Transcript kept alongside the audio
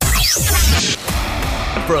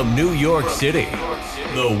From New York City,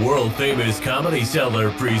 the world-famous Comedy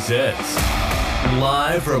Cellar presents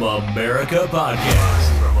Live from America Podcast.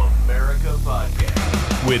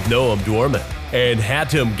 With Noam Dorman and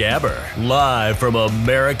Hatem Gabber. Live from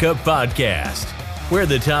America Podcast, where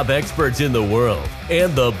the top experts in the world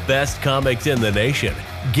and the best comics in the nation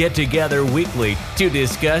get together weekly to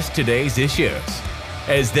discuss today's issues.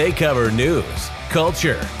 As they cover news,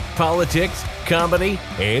 culture, politics, comedy,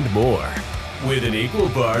 and more, with an equal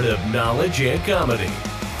part of knowledge and comedy.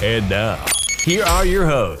 And now, here are your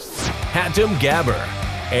hosts, Hatem Gabber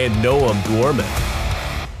and Noam Dorman.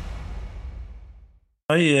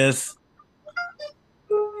 Oh, yes.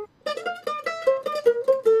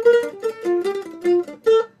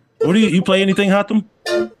 What do you play anything, Hatem?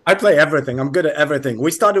 I play everything. I'm good at everything.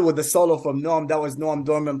 We started with the solo from Noam. That was Noam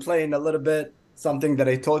Dorman playing a little bit, something that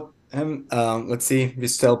I taught him. Let's see. We're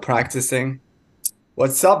still practicing.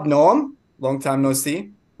 What's up, Noam? Long time no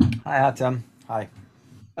see. Hi, Hatem. Hi.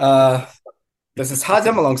 This is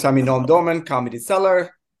Hatem alongside me, Noam Dorman, Comedy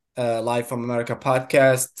Cellar, Live from America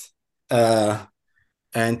Podcast.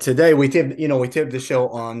 And today we tape the show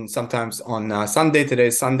on Sunday. Today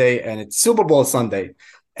is Sunday, and it's Super Bowl Sunday.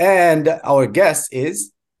 And our guest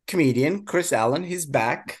is comedian Chris Allen. He's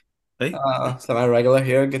back. Hey. Semi-regular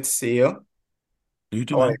here. Good to see you. You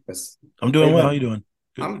too, How are man. you, Chris? I'm doing well. How you doing?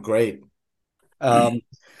 Good. I'm great.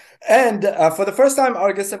 And for the first time,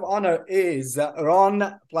 our guest of honor is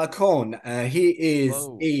Ron Placone. He is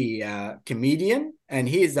a comedian, and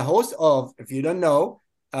he is the host of, if you don't know,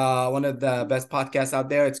 one of the best podcasts out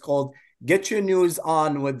there. It's called Get Your News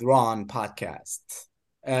On with Ron podcast.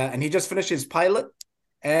 And he just finished his pilot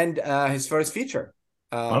and his first feature.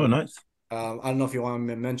 Oh, nice. I don't know if you want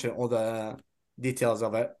me to mention all the details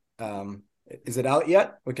of it. Is it out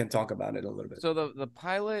yet? We can talk about it a little bit. So the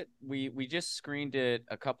pilot, we just screened it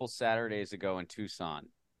a couple Saturdays ago in Tucson.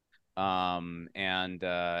 And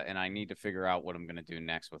I need to figure out what I'm going to do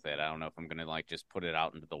next with it. I don't know if I'm going to just put it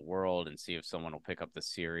out into the world and see if someone will pick up the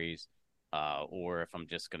series, or if I'm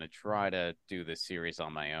just going to try to do the series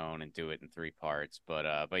on my own and do it in 3 parts.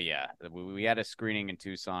 But yeah, we had a screening in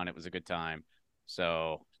Tucson. It was a good time.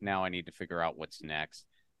 So now I need to figure out what's next.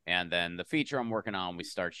 And then the feature I'm working on, we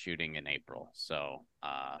start shooting in April. So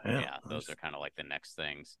those are kind of like the next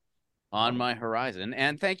things on my horizon.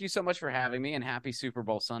 And thank you so much for having me, and happy Super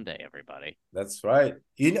Bowl Sunday, everybody. That's right.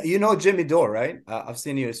 You know Jimmy Dore, right? I've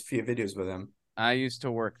seen a few videos with him. I used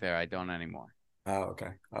to work there. I don't anymore. Oh, okay.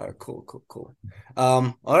 Cool.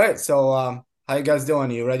 All right. So how you guys doing?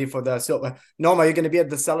 Are you ready for the Super? Norm, are you going to be at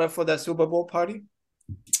the Cellar for the Super Bowl party?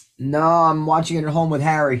 No, I'm watching it at home with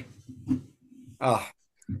Harry.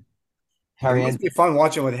 Harry, it must be fun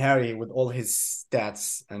watching with Harry with all his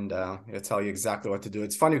stats, and he'll tell you exactly what to do.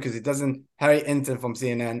 It's funny because Harry Enton from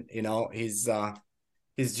CNN,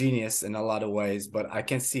 he's genius in a lot of ways, but I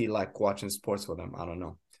can't see watching sports with him. I don't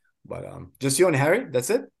know. But just you and Harry, that's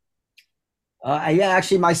it? Yeah,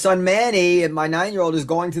 actually, my son Manny, and my 9-year-old, is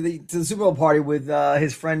going to the Super Bowl party with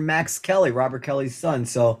his friend Max Kelly, Robert Kelly's son.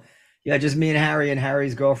 So, yeah, just me and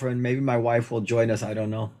Harry's girlfriend. Maybe my wife will join us. I don't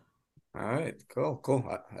know. All right, cool.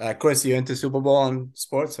 Chris, you into Super Bowl and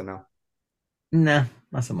sports or no? Nah,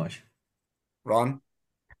 not so much. Ron?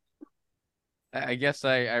 I guess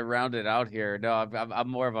I rounded out here. No, I'm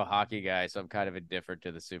more of a hockey guy, so I'm kind of indifferent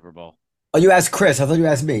to the Super Bowl. Oh, you asked Chris. I thought you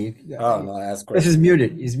asked me. Oh, no, I asked Chris. Chris is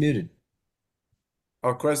muted. He's muted.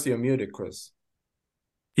 Oh, Chris, you're muted, Chris.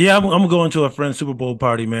 Yeah, I'm going to a friend's Super Bowl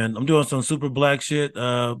party, man. I'm doing some super black shit.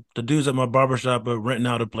 The dudes at my barbershop are renting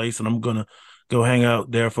out a place, and I'm going to go hang out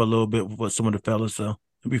there for a little bit with some of the fellas, so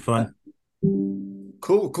it'll be fun.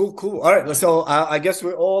 Cool. All right, so I guess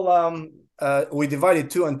we all we divided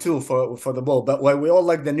 2 and 2 for the bowl, but we all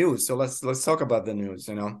like the news, so let's talk about the news.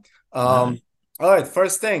 All right,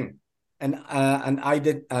 first thing, and the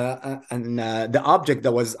object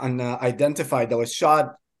that was unidentified that was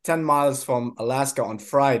shot 10 miles from Alaska on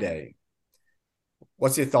Friday.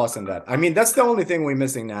 What's your thoughts on that? I mean, that's the only thing we're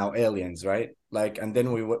missing now, aliens, right? And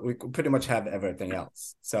then we pretty much have everything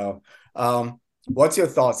else. So, what's your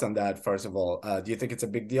thoughts on that, first of all? Do you think it's a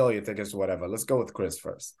big deal, or you think it's whatever? Let's go with Chris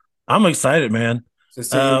first. I'm excited, man.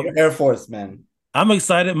 So you're Air Force, man. I'm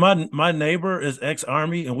excited. My neighbor is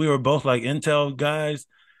ex-Army, and we were both intel guys,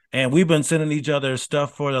 and we've been sending each other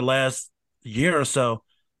stuff for the last year or so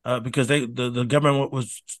because the government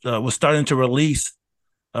was starting to release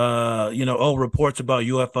old reports about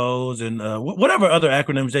UFOs and whatever other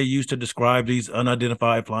acronyms they use to describe these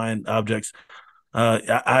unidentified flying objects.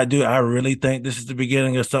 I really think this is the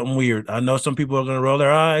beginning of something weird. I know some people are going to roll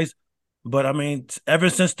their eyes, but I mean, ever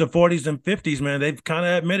since the 40s and 50s, man, they've kind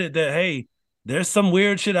of admitted that, hey, There's some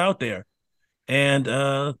weird shit out there. And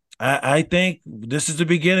I think this is the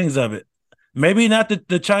beginnings of it. Maybe not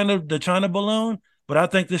the China balloon, but I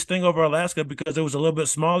think this thing over Alaska, because it was a little bit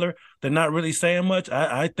smaller, they're not really saying much.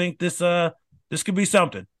 I think this could be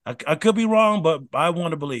something. I could be wrong, but I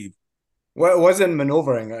want to believe. Well, it wasn't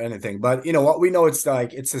maneuvering or anything, but you know what we know, it's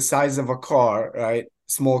like it's the size of a car, right?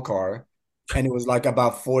 Small car, and it was like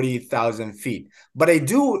about 40,000 feet. But I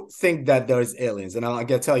do think that there's aliens, and I'll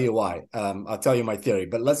tell you why. I'll tell you my theory,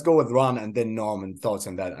 but let's go with Ron and then Norman thoughts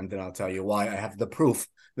on that, and then I'll tell you why I have the proof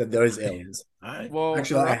that there is aliens. All right. Well,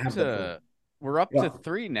 Actually, I have the proof. we're up Yeah. to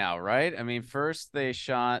three now, right? I mean, first they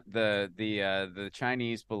shot the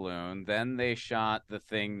Chinese balloon, then they shot the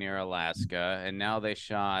thing near Alaska, and now they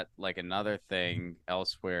shot like another thing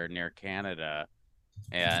elsewhere near Canada.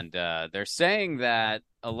 And they're saying that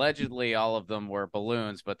allegedly all of them were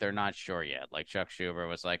balloons, but they're not sure yet. Like Chuck Schumer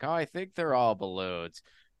was like, "Oh, I think they're all balloons,"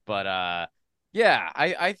 but yeah,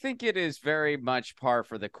 I think it is very much par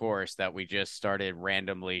for the course that we just started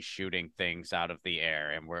randomly shooting things out of the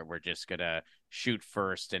air, and we're just gonna shoot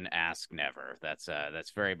first and ask never. That's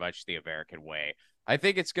very much the American way. I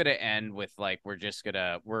think it's gonna end with like we're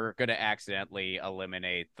gonna accidentally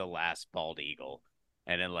eliminate the last bald eagle,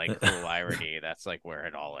 and in like cruel irony, that's like where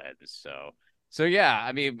it all ends. So yeah,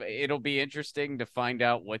 I mean, it'll be interesting to find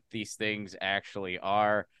out what these things actually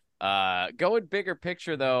are. Going bigger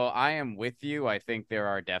picture though, I am with you. I think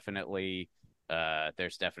there's definitely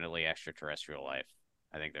extraterrestrial life.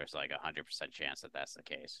 I think there's like 100% chance that that's the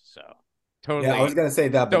case. So Yeah, I was totally gonna say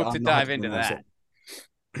that, but stoked to I'm not dive into 100%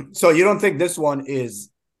 that. So you don't think this one is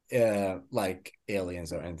like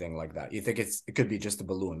aliens or anything like that? You think it could be just a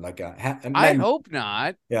balloon, like a I man? hope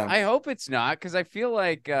not. Yeah. I hope it's not, because I feel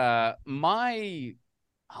like my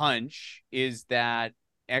hunch is that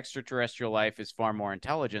extraterrestrial life is far more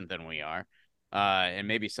intelligent than we are. And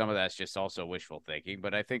maybe some of that's just also wishful thinking,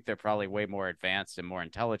 but I think they're probably way more advanced and more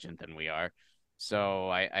intelligent than we are. So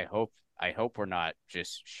I hope we're not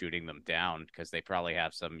just shooting them down, because they probably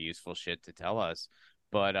have some useful shit to tell us.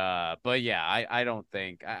 But yeah, I don't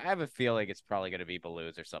think, I have a feeling it's probably going to be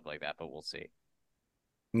balloons or something like that, but we'll see.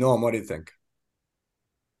 No, what do you think?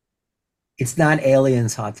 It's not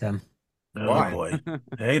aliens, Hatem. Oh Why? boy,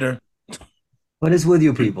 hater. What is with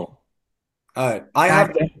you people? All right, I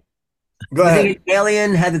have. Go You ahead. think an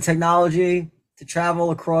alien had the technology to travel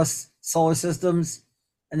across solar systems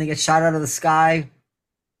and they get shot out of the sky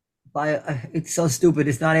it's so stupid.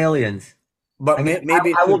 It's not aliens. But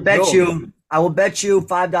maybe I will to bet Joe, you. I will bet you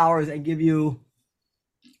 $5 and give you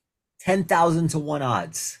 10,000 to 1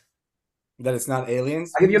 odds. that it's not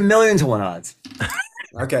aliens. I'll give you 1,000,000 to 1 odds.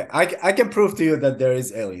 Okay, I can prove to you that there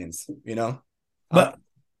is aliens. You know, But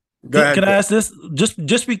go ahead. can I ask this?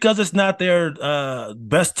 Just because it's not their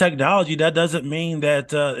best technology, that doesn't mean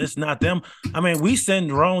that it's not them. I mean, we send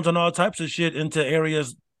drones and all types of shit into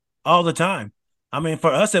areas all the time. I mean,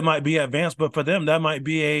 for us it might be advanced, but for them that might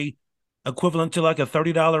be a equivalent to like a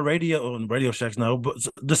 $30 Radio Shack's no, but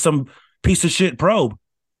just some piece of shit probe.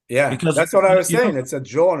 Yeah, Because that's what I was you know, saying. It's a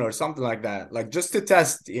drone or something like that, like just to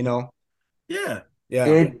test. You know. yeah. Yeah.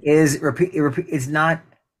 It is it's not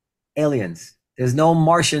aliens. There's no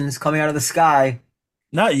Martians coming out of the sky.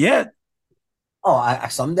 Not yet. Oh,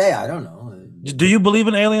 someday, I don't know. Do you believe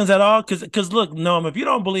in aliens at all? Because look, Noam, if you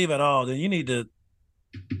don't believe at all, then you need to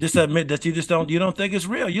just admit that you don't think it's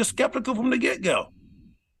real. You're skeptical from the get-go.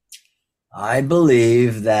 I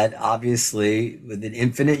believe that obviously with an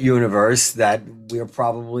infinite universe that we're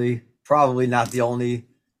probably not the only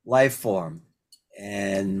life form.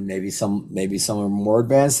 And maybe some are more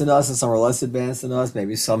advanced than us and some are less advanced than us.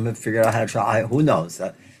 Maybe some have figured out how to try. Who knows?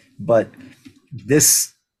 But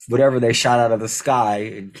this whatever they shot out of the sky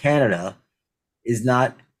in Canada is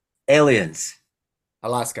not aliens.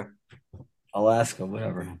 Alaska. Alaska,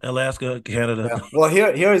 whatever. Alaska, Canada. Yeah. Well,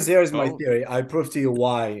 here's my Oh. theory. I prove to you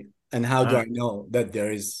why and how do Uh. I know that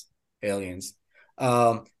there is aliens.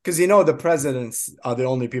 Because you know the presidents are the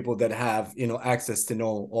only people that have access to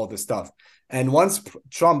know all the stuff. And once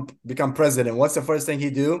Trump become president, what's the first thing he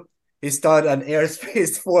do? He started an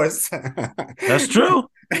airspace force. That's true.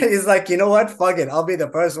 He's like, you know what? Fuck it. I'll be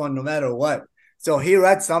the first one no matter what. So he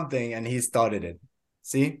read something and he started it.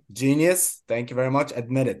 See? Genius. Thank you very much.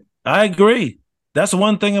 Admit it. I agree. That's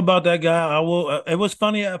one thing about that guy. I will. It was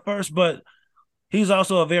funny at first, but he's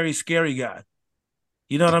also a very scary guy.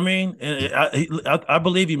 You know what I mean? And I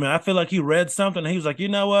believe you, man. I feel like he read something. And he was like, you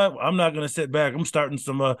know what? I'm not going to sit back. I'm starting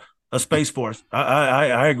some a space force.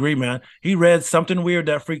 I agree, man. He read something weird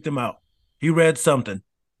that freaked him out. He read something.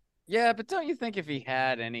 Yeah, but don't you think if he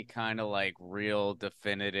had any kind of like real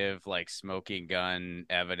definitive like smoking gun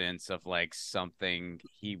evidence of like something,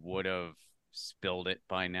 he would have spilled it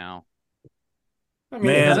by now. Man,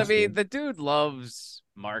 Because I mean, the dude loves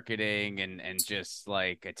marketing and just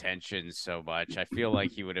like attention so much. I feel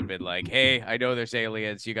like he would have been like, "Hey, I know there's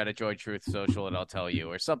aliens. You got to join Truth Social, and I'll tell you,"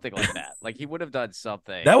 or something like that. Like he would have done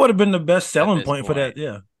something. that would have been the best at selling this point for that.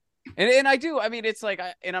 Yeah. And I do. I mean, it's like,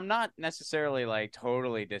 and I'm not necessarily like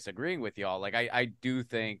totally disagreeing with y'all. Like I do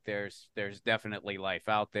think there's definitely life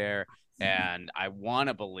out there, and I want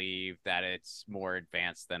to believe that it's more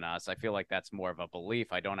advanced than us. I feel like that's more of a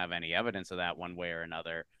belief. I don't have any evidence of that one way or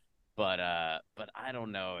another, but I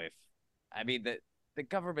don't know if, I mean, the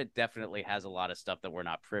government definitely has a lot of stuff that we're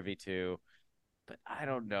not privy to. But I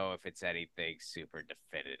don't know if it's anything super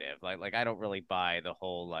definitive. Like I don't really buy the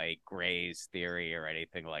whole like Gray's theory or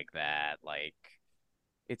anything like that. Like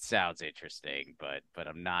it sounds interesting, but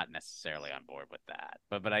I'm not necessarily on board with that.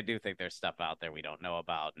 But I do think there's stuff out there we don't know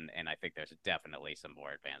about, and I think there's definitely some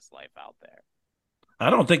more advanced life out there. I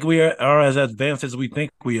don't think we are as advanced as we think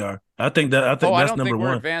we are. I think I that's don't number think we're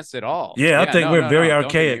one. advanced at all. Yeah, I think we're very Don't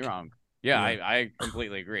get me archaic. wrong. Yeah, Yeah. I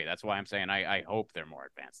completely agree. That's why I'm saying I hope they're more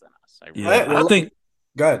advanced than us. I really Yeah, Well, I think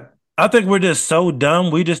good. I think we're just so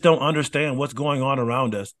dumb. We just don't understand what's going on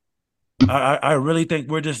around us. I really think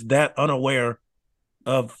we're just that unaware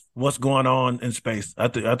of what's going on in space. I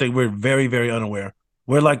think we're very, very unaware.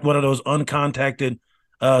 We're like one of those uncontacted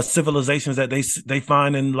civilizations that they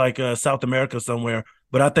find in like South America somewhere.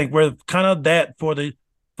 But I think we're kind of that for the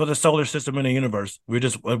solar system and the universe. We're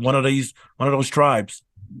just one of those tribes.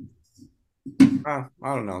 I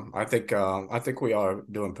don't know. I think we are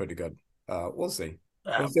doing pretty good. We'll see.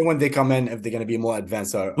 We'll see when they come in if they're going to be more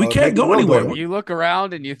advanced. We can't maybe go we'll anywhere. You look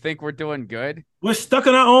around and you think we're doing good. We're stuck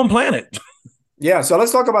on our own planet. Yeah, so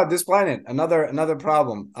let's talk about this planet. Another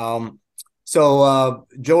problem. So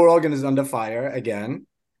Joe Rogan is under fire again.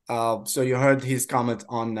 So you heard his comment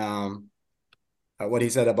on what he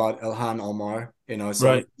said about Ilhan Omar. So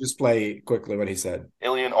Right. just play quickly what he said.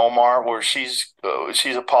 Ilhan Omar, where she's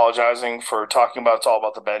apologizing for talking about it's all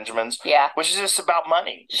about the Benjamins, Yeah. which is just about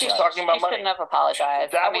money. She's talking about She money. shouldn't have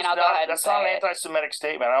apologized. That I mean, was I'll go not, ahead and that's not say an it. anti-Semitic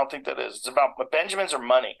statement. I don't think that is. It's about Benjamins or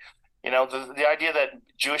money. The idea that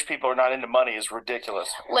Jewish people are not into money is ridiculous.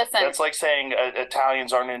 Listen, That's like saying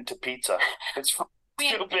Italians aren't into pizza. It's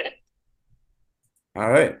stupid. All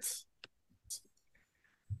right.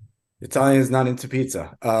 Italian's not into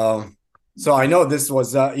pizza. So I know this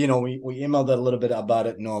was we emailed a little bit about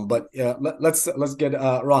it, Norm, but let's get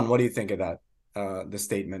Ron. What do you think of that? The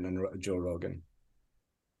statement on Joe Rogan.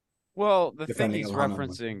 Well, the thing Defending he's Ilhan Omar.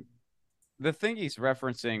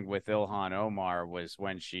 referencing, with Ilhan Omar was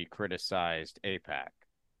when she criticized AIPAC,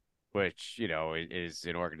 which, is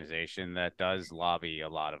an organization that does lobby a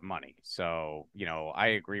lot of money. So, I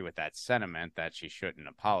agree with that sentiment that she shouldn't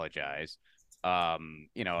apologize.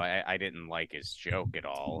 I didn't like his joke at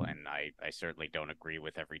all, and I certainly don't agree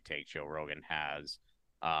with every take Joe Rogan has.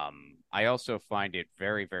 I also find it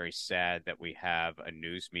very, very sad that we have a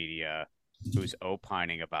news media who's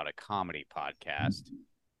opining about a comedy podcast,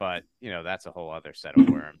 but that's a whole other set of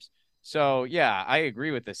worms. So yeah, I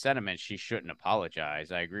agree with the sentiment. She shouldn't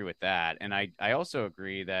apologize. I agree with that, and I also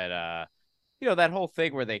agree that that whole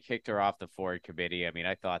thing where they kicked her off the Ford committee. I mean,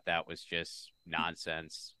 I thought that was just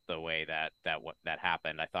nonsense. The way that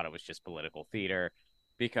happened, I thought it was just political theater.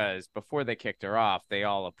 Because before they kicked her off, they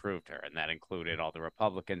all approved her, and that included all the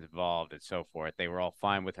Republicans involved and so forth. They were all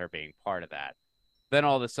fine with her being part of that. Then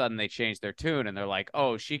all of a sudden they changed their tune and they're like,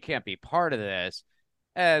 oh, she can't be part of this.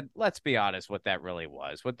 And let's be honest, what that really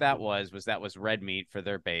was. What that was red meat for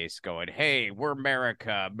their base going, hey, we're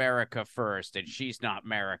America first, and she's not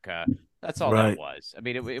America. That's all Right. that was. I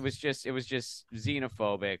mean, it was just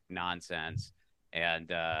xenophobic nonsense. And,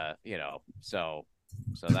 so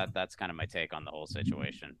that's kind of my take on the whole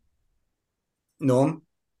situation. Norm.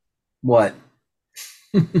 What?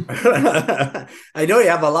 I know you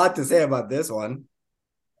have a lot to say about this one.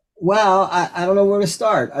 Well, I don't know where to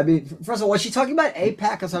start. I mean, first of all, was she talking about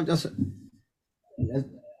AIPAC?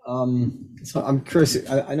 So I'm curious.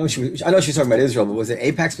 I know she was talking about Israel, but was it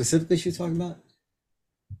AIPAC specifically she was talking about?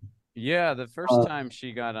 Yeah, the first time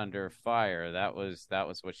she got under fire, that was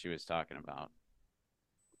what she was talking about.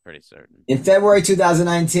 Pretty certain. In February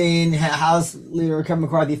 2019, House Leader Kevin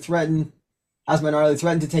McCarthy House Minority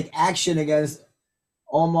threatened to take action against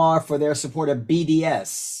Omar for their support of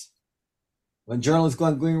BDS. When journalist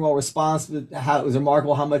Glenn Greenwald responded how it was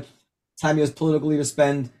remarkable how much time U.S. political leaders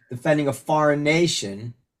spend defending a foreign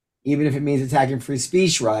nation, even if it means attacking free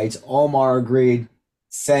speech rights, Omar agreed,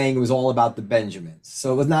 saying it was all about the Benjamins.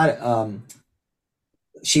 So it was not.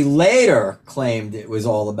 She later claimed it was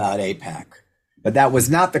all about AIPAC, but that was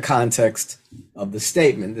not the context of the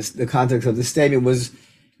statement. The context of the statement was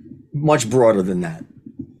much broader than that.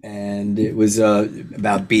 And it was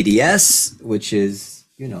about BDS, which is,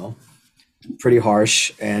 pretty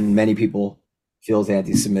harsh, and many people feel it's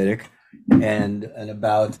anti-Semitic, and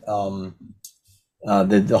about the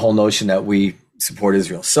whole notion that we support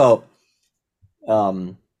Israel. So, it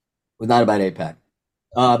was not about AIPAC.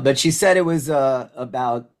 But she said it was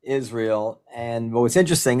about Israel. And what's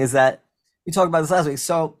interesting is that we talked about this last week.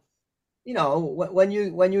 So, when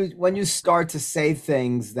you start to say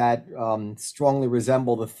things that strongly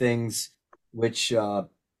resemble the things which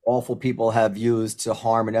awful people have used to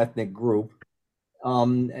harm an ethnic group,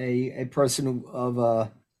 a person of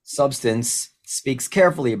substance speaks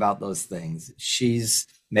carefully about those things. She's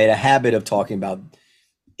made a habit of talking about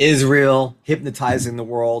Israel hypnotizing the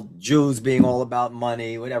world, Jews being all about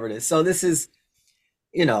money, whatever it is. So this is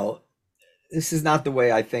not the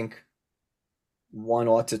way I think one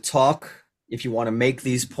ought to talk. If you want to make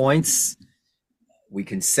these points, we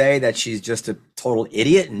can say that she's just a total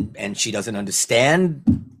idiot and she doesn't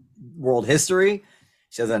understand world history.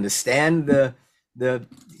 She doesn't understand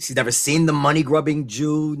she's never seen the money grubbing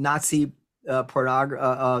Jew Nazi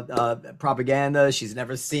propaganda. She's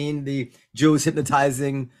never seen the Jews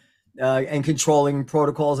hypnotizing and controlling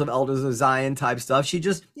protocols of Elders of Zion type stuff. She's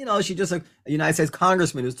just a United States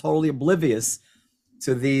congressman who's totally oblivious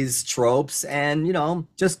to these tropes, and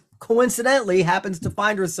just coincidentally happens to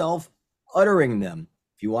find herself uttering them.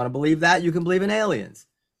 If you want to believe that, you can believe in aliens.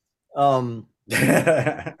 Having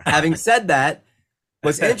said that,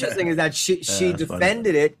 what's interesting is that she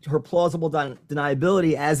defended her plausible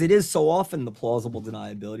deniability, as it is so often the plausible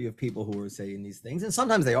deniability of people who are saying these things, and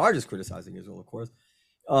sometimes they are just criticizing Israel, of course,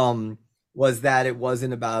 was that it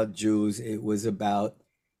wasn't about Jews, it was about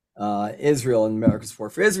Israel and America's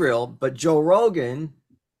support for Israel. But Joe Rogan,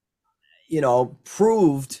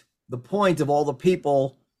 proved the point of all the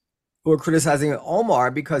people who are criticizing Omar,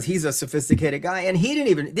 because he's a sophisticated guy, and he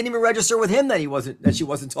didn't even register with him that she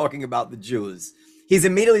wasn't talking about the Jews. He's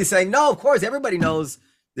immediately saying, no, of course, everybody knows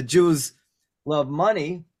the Jews love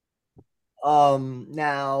money.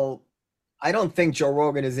 Now, I don't think Joe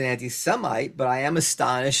Rogan is an anti-Semite, but I am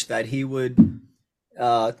astonished that he would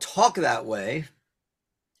talk that way.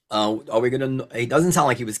 It doesn't sound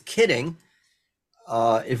like he was kidding.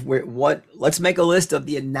 Let's make a list of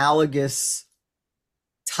the analogous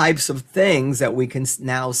types of things that we can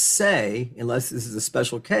now say, unless this is a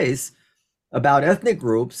special case, about ethnic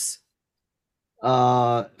groups,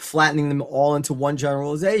 flattening them all into one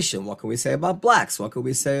generalization. What can we say about blacks? What can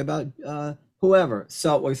we say about whoever?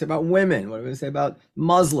 So what do we say about women? What do we say about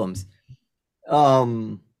Muslims?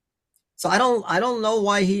 So I don't know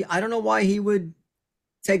why he would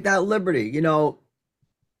take that liberty.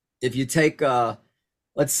 If you take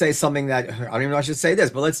let's say something that, I don't even know I should say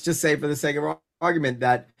this, but let's just say for the sake of argument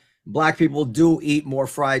that black people do eat more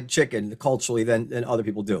fried chicken culturally than other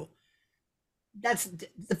people do. That's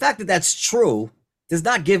the fact that that's true does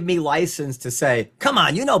not give me license to say, come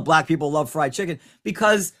on, black people love fried chicken,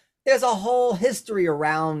 because there's a whole history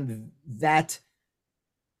around that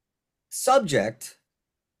subject,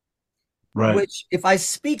 right? Which, if I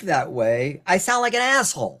speak that way, I sound like an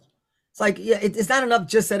asshole. It's like, yeah, it's not enough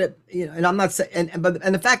just that it, and I'm not saying, and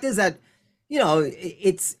the fact is that,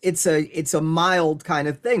 it's a mild kind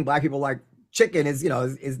of thing. Black people like chicken is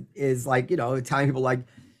like, Italian people like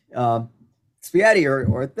spaghetti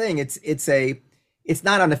or a thing. It's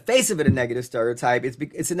not on the face of it a negative stereotype.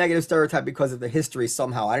 It's a negative stereotype because of the history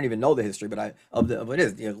somehow. I don't even know the history, but of what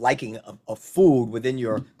it is. Liking a food within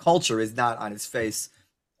your culture is not on its face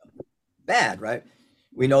bad, right?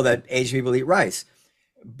 We know that Asian people eat rice,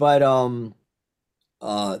 but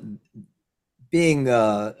being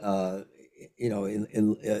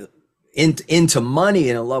into money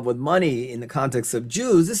and in love with money in the context of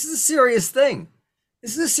Jews, this is a serious thing.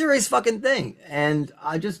 This is a serious fucking thing, and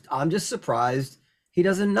I'm just surprised he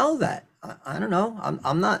doesn't know that. I don't know. I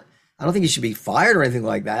don't think he should be fired or anything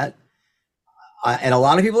like that. And a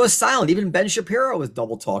lot of people are silent. Even Ben Shapiro was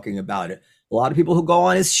double talking about it. A lot of people who go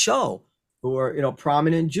on his show, who are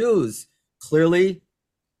prominent Jews, clearly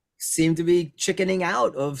seem to be chickening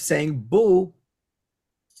out of saying boo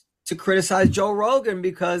to criticize Joe Rogan,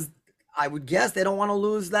 because I would guess they don't want to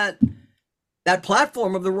lose that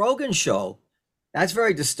platform of the Rogan show. That's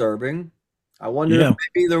very disturbing. I wonder if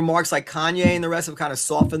maybe the remarks like Kanye and the rest have kind of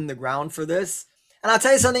softened the ground for this. And I'll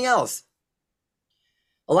tell you something else.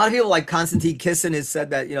 A lot of people like Konstantin Kisin has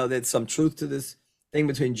said that, there's some truth to this thing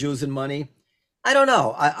between Jews and money. I don't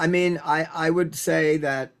know. I mean, I would say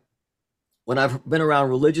that when I've been around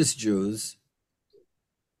religious Jews,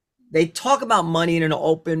 they talk about money in an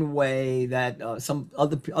open way that some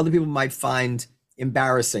other people might find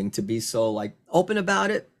embarrassing to be so like open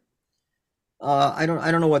about it. I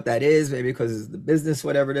don't know what that is. Maybe because it's the business,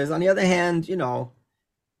 whatever it is. On the other hand,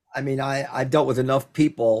 I mean, I've dealt with enough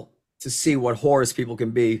people to see what whores people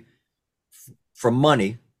can be for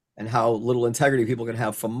money, and how little integrity people can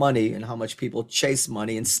have for money, and how much people chase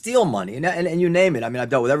money and steal money, and you name it. I mean, I've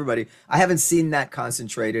dealt with everybody. I haven't seen that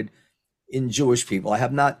concentrated in Jewish people. I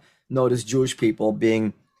have not noticed Jewish people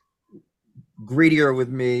being greedier with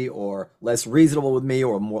me, or less reasonable with me,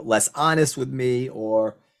 or less honest with me,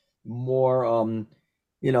 or more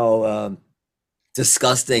you know uh,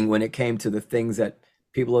 disgusting when it came to the things that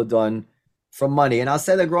people have done for money. And I'll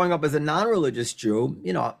say that growing up as a non-religious Jew,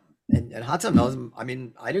 and Hatem knows, I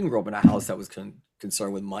mean, I didn't grow up in a house that was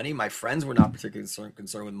concerned with money. My friends were not particularly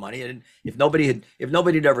concerned with money. And if nobody had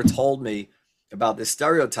ever told me about this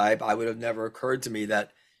stereotype, I would have never occurred to me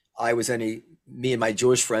that me and my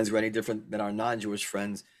Jewish friends were any different than our non-Jewish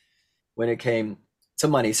friends when it came to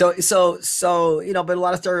money. So, but a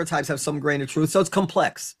lot of stereotypes have some grain of truth. So it's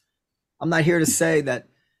complex. I'm not here to say that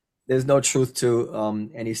there's no truth to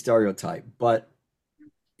any stereotype, but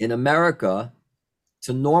in America,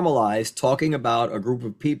 to normalize talking about a group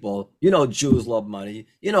of people, Jews love money,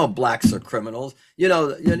 blacks are criminals,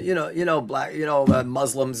 black,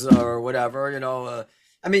 Muslims or whatever,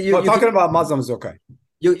 I mean, talking about Muslims, okay.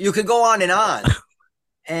 You could go on and on.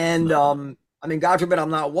 And I mean, God forbid I'm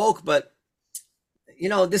not woke, but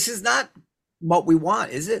this is not what we want,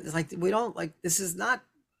 is it? It's like, we don't this is not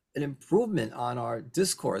an improvement on our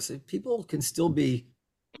discourse. People can still be,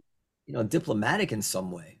 diplomatic in some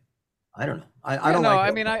way. I don't know. I don't know.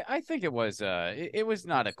 I mean, I think it was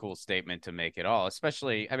not a cool statement to make at all.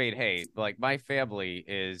 Especially, I mean, hey, like my family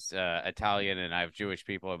is Italian, and I have Jewish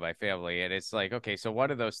people in my family, and it's like, okay, so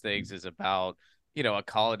one of those things is about a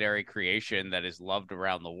culinary creation that is loved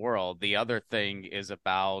around the world. The other thing is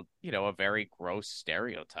about a very gross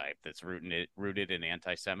stereotype that's rooted in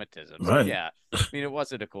anti-Semitism. So, Right. yeah, I mean, it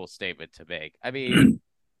wasn't a cool statement to make. I mean.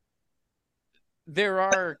 There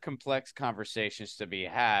are complex conversations to be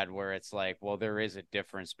had where it's like, well, there is a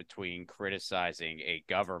difference between criticizing a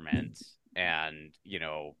government and,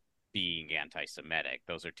 being anti-Semitic.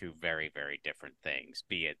 Those are two very, very different things,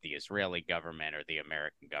 be it the Israeli government or the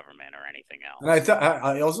American government or anything else. And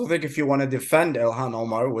I also think if you want to defend Ilhan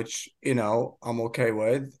Omar, which, I'm okay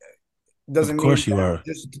with, doesn't Of course mean you are.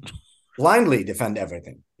 just blindly defend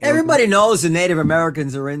everything. Everybody knows the Native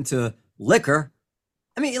Americans are into liquor.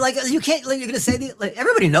 I mean, you can't, you're going to say,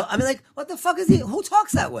 everybody know. I mean, what the fuck who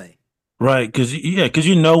talks that way? Right. Because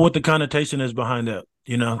you know what the connotation is behind that,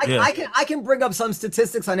 I can bring up some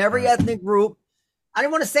statistics on every ethnic group. I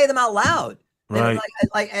didn't want to say them out loud. Right.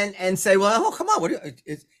 And say, well, oh, come on.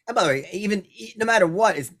 And by the way, even no matter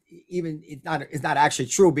what, it's not actually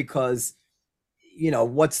true, because,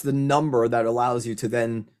 what's the number that allows you to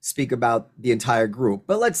then speak about the entire group?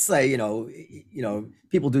 But let's say,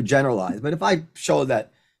 people do generalize. But if I show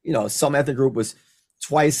that, some ethnic group was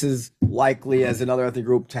twice as likely as another ethnic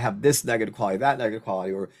group to have this negative quality, that negative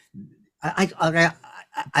quality, or I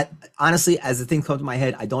honestly, as the thing comes to my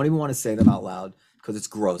head, I don't even want to say them out loud because it's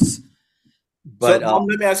gross. But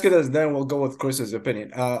let me ask you this, then we'll go with Chris's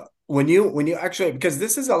opinion. When you actually, because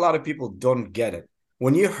this is a lot of people don't get it.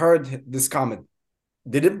 When you heard this comment,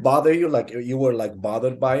 did it bother you? Like you were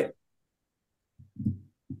bothered by it?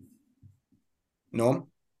 No?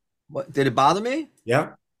 What, did it bother me?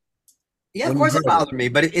 Yeah. Yeah, of course it bothered me,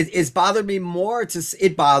 but it's bothered me more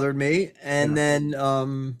it bothered me. And then,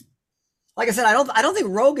 like I said, I don't think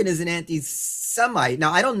Rogan is an anti-Semite.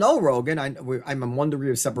 Now, I don't know Rogan. I'm in 1 degree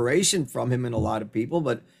of separation from him and a lot of people,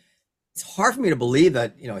 but it's hard for me to believe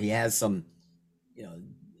that, he has some,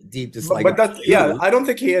 deep dislike. But that's, I don't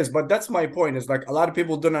think he is, but that's my point, is a lot of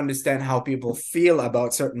people don't understand how people feel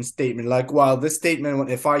about certain statement. Wow, this statement,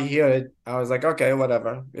 if I hear it, I was like, okay,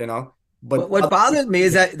 whatever, But what bothers me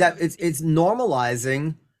is that it's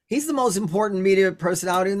normalizing. He's the most important media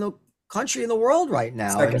personality in the country, in the world right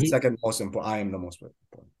now. Second most important. I am the most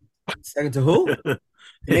important. Second to who?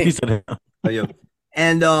 He said,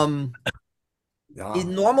 and he's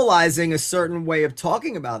normalizing a certain way of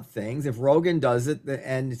talking about things. If Rogan does it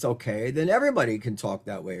and it's okay, then everybody can talk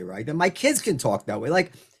that way, right? Then my kids can talk that way.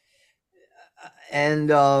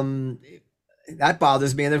 That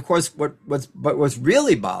bothers me. And of course, what's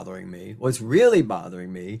really bothering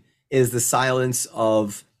me is the silence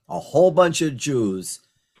of a whole bunch of Jews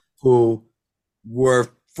who were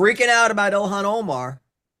freaking out about Ilhan Omar.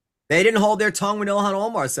 They didn't hold their tongue when Ilhan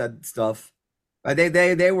Omar said stuff. Right?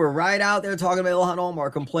 They were right out there talking about Ilhan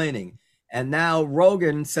Omar, complaining. And now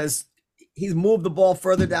Rogan says he's moved the ball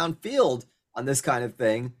further downfield on this kind of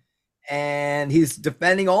thing. And he's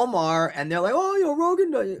defending Omar, and they're like, oh,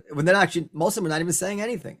 Rogan. When they're actually, most of them are not even saying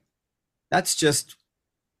anything. that's just,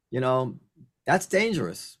 that's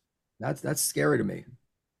dangerous. That's scary to me.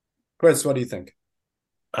 Chris, what do you think?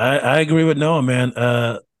 I agree with Noah, man.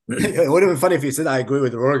 It would have been funny if you said I agree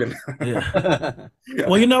with Rogan. Yeah.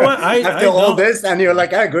 Well, you know what? After all this, and you're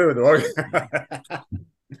like, I agree with Rogan.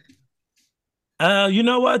 You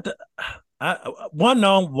know what?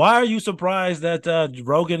 Why are you surprised that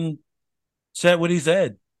Rogan said what he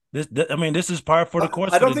said? This is par for the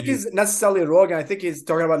course. I don't think he's necessarily Rogan. I think he's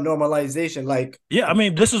talking about normalization. Like, yeah,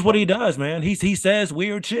 this is what he does, man. He says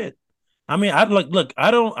weird shit. I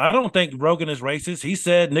don't think Rogan is racist. He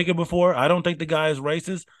said nigga before. I don't think the guy is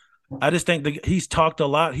racist. I just think he's talked a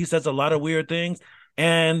lot. He says a lot of weird things.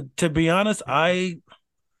 And to be honest, I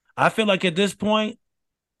feel like at this point,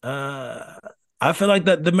 I feel like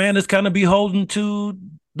that the man is kind of beholden to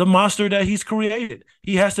the monster that he's created.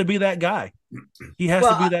 He has to be that guy. He has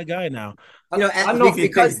to be that guy now. I don't know if he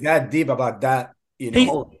thinks that deep about that.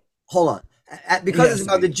 Hold on. Because it's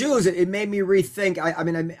about the Jews, it made me rethink.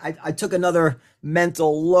 I took another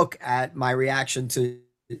mental look at my reaction to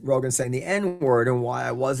Rogan saying the N-word and why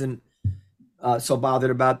I wasn't so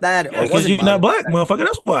bothered about that. Because you're not black, motherfucker.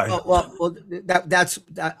 That's why. Well, that's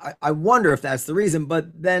I wonder if that's the reason,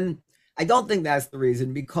 but then I don't think that's the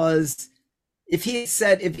reason, because if he had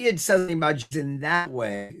said something about Jews in that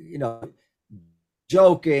way,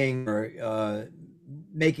 joking or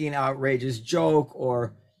making an outrageous joke,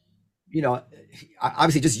 or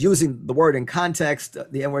obviously just using the word in context,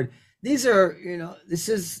 the N-word. These are, this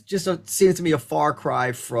is just seems to me a far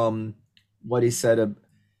cry from what he said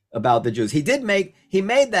about the Jews. He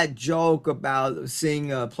made that joke about seeing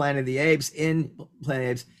Planet of the Apes in Planet of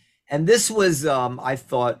the Apes, and this was, I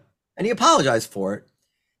thought, and he apologized for it,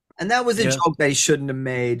 and that was a joke that he shouldn't have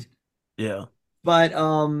made. Yeah, but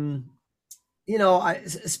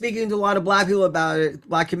speaking to a lot of black people about it,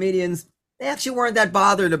 black comedians, they actually weren't that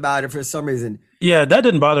bothered about it for some reason. Yeah, that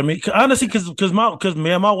didn't bother me. Honestly, because me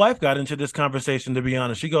and my wife got into this conversation, to be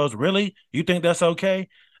honest. She goes, really? You think that's okay?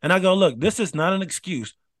 And I go, look, this is not an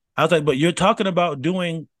excuse. I was like, but you're talking about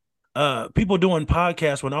doing people doing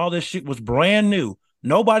podcasts when all this shit was brand new.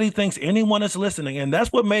 Nobody thinks anyone is listening. And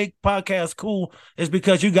that's what made podcasts cool, is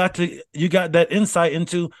because you got that insight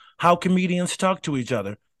into how comedians talk to each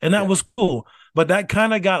other. And that was cool. But that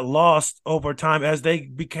kind of got lost over time as they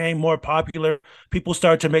became more popular. People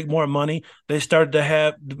started to make more money. They started to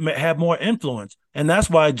have more influence. And that's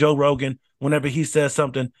why Joe Rogan, whenever he says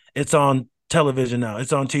something, it's on television now.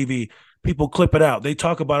 It's on TV. People clip it out. They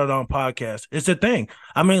talk about it on podcasts. It's a thing.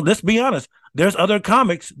 Let's be honest. There's other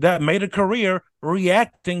comics that made a career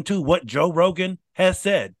reacting to what Joe Rogan has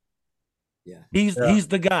said. Yeah, he's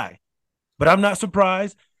the guy. But I'm not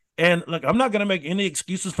surprised. And look, I'm not going to make any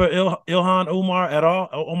excuses for Ilhan Omar at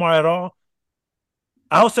all.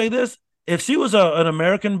 I'll say this: if she was an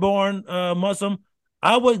American-born Muslim,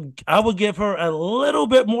 I would give her a little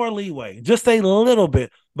bit more leeway, just a little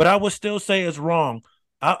bit. But I would still say it's wrong.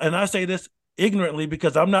 And I say this ignorantly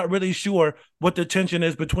because I'm not really sure what the tension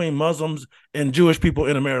is between Muslims and Jewish people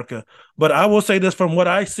in America. But I will say this: from what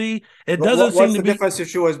I see, it doesn't seem to be. What's the difference if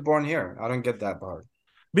she was born here? I don't get that part.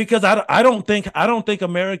 Because I don't think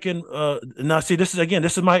American now see, this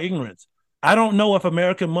is my ignorance. I don't know if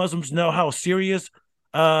American Muslims know how serious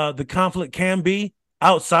the conflict can be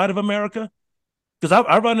outside of America. Because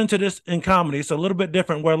I run into this in comedy. It's a little bit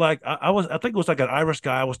different where I think it was like an Irish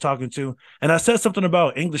guy I was talking to, and I said something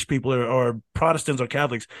about English people or Protestants or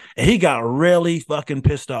Catholics, and he got really fucking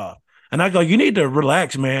pissed off. And I go, you need to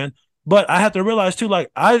relax, man. But I have to realize too,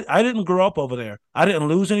 I didn't grow up over there. I didn't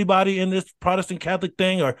lose anybody in this Protestant Catholic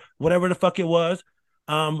thing or whatever the fuck it was.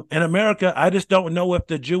 In America, I just don't know if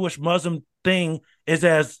the Jewish Muslim thing is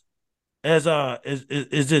as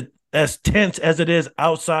tense as it is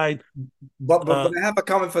outside. But I have a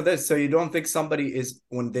comment for this. So you don't think somebody is,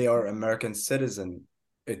 when they are American citizen,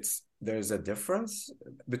 there's a difference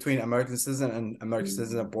between American citizen and American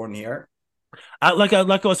citizen born here? Like I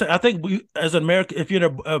was saying, I think as an American, if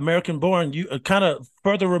you're American born, you are kind of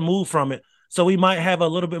further removed from it. So we might have a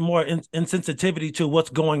little bit more insensitivity to what's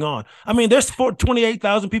going on. There's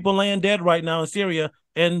 28,000 people laying dead right now in Syria,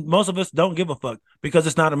 and most of us don't give a fuck because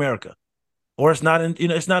it's not America, or it's not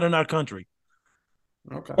it's not in our country.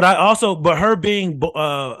 Okay. But her being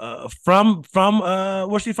from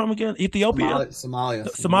where's she from again? Ethiopia,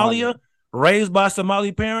 Somalia, raised by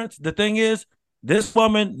Somali parents. The thing is, this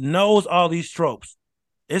woman knows all these tropes.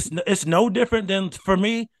 It's no different than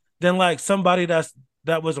like somebody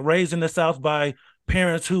that was raised in the South by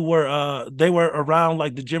parents who were they were around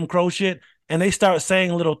like the Jim Crow shit, and they start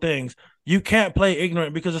saying little things. You can't play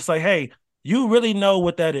ignorant because it's like, hey, you really know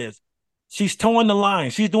what that is. She's towing the line.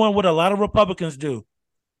 She's doing what a lot of Republicans do.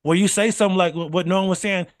 where you say something like what Norm was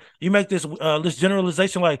saying. You make this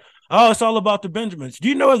generalization like, oh, it's all about the Benjamins.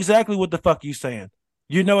 You know exactly what the fuck you saying.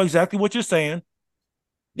 You know exactly what you're saying.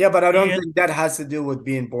 Yeah, but I don't think that has to do with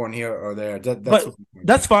being born here or there.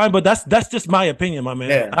 That's fine. But that's just my opinion, my man.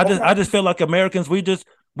 Yeah. I just feel like Americans, we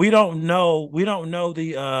don't know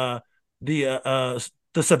the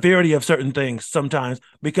severity of certain things sometimes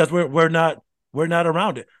because we're not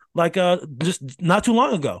around it. Like just not too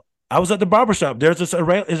long ago, I was at the barbershop. There's this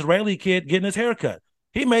Israeli kid getting his hair cut.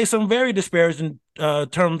 He made some very disparaging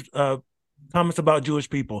comments about Jewish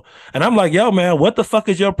people, and I'm like, yo, man, what the fuck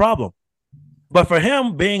is your problem? But for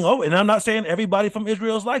him being over, and I'm not saying everybody from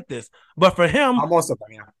Israel is like this, but for him, most of them,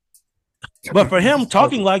 yeah. But for him,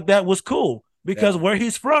 talking like that was cool because where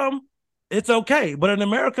he's from, it's okay. But in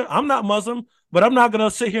America, I'm not Muslim, but I'm not gonna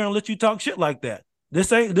sit here and let you talk shit like that.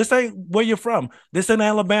 This ain't where you're from. This ain't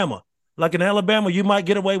Alabama. Like in Alabama, you might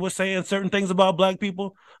get away with saying certain things about black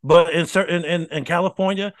people, but in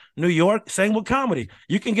California, New York, same with comedy.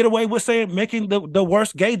 You can get away with making the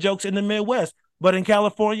worst gay jokes in the Midwest, but in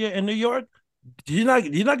California and New York, you're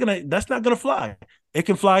not gonna. That's not gonna fly. It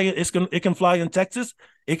can fly. It can fly in Texas.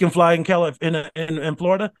 It can fly in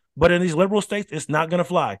Florida. But in these liberal states, it's not gonna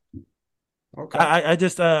fly. Okay. I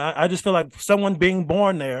just feel like someone being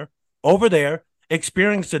born there, over there,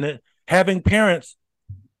 experiencing it, having parents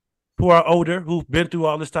who are older, who've been through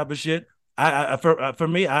all this type of shit. For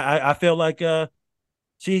me, I feel like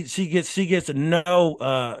she gets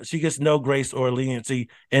no grace or leniency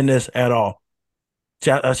in this at all.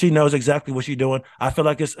 She knows exactly what she's doing. I feel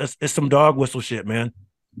like it's some dog whistle shit, man.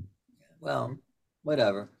 Well,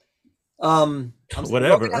 whatever.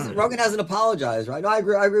 Whatever. Rogan hasn't apologized, right? No, I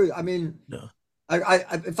agree. I mean, no.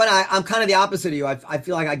 I'm kind of the opposite of you. I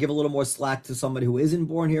feel like I give a little more slack to somebody who isn't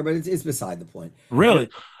born here, but it's beside the point. Really,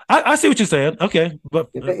 I see what you're saying. Okay, but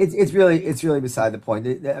it's really beside the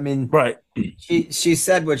point. I mean, right? She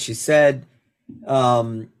said what she said.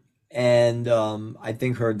 And I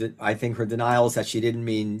think her denial is that she didn't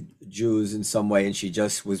mean Jews in some way, and she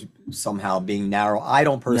just was somehow being narrow. I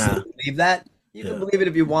don't personally believe that. You can believe it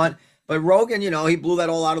if you want, but Rogan, he blew that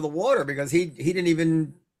all out of the water because he didn't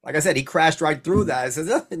even, like I said, he crashed right through that. I says,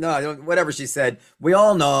 no, whatever she said. We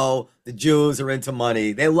all know the Jews are into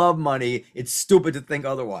money. They love money. It's stupid to think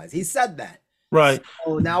otherwise. He said that. Right.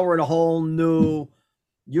 So now we're in a whole new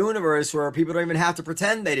universe where people don't even have to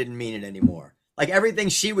pretend they didn't mean it anymore. Like everything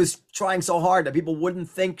she was trying so hard that people wouldn't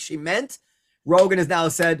think she meant, Rogan has now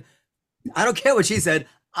said, I don't care what she said.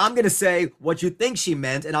 I'm going to say what you think she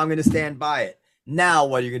meant, and I'm going to stand by it. Now,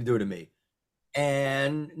 what are you going to do to me?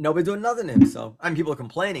 And nobody's doing nothing to him. So, people are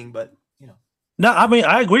complaining, but, No, I mean,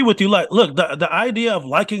 I agree with you. Like, look, the idea of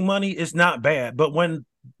liking money is not bad. But when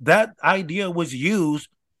that idea was used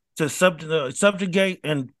to subjugate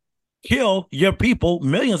and kill your people,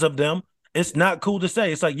 millions of them, it's not cool to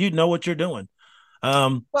say. It's like, you know what you're doing.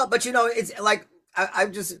 Well, but it's like I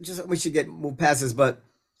just we should move past this. But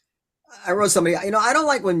I wrote somebody. I don't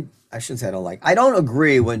like when I shouldn't say I don't like. I don't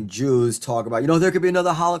agree when Jews talk about there could be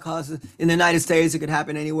another Holocaust in the United States. It could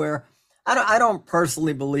happen anywhere. I don't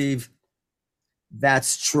personally believe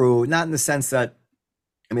that's true. Not in the sense that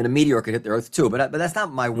a meteor could hit the Earth too. But that's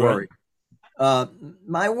not my worry. Right.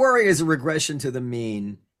 My worry is a regression to the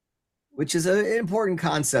mean, which is an important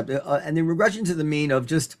concept, and the regression to the mean of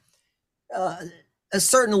just a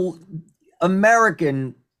certain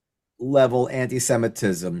American level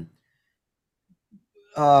anti-Semitism,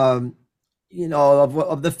 of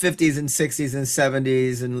the 50s and 60s and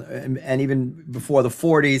 70s and even before the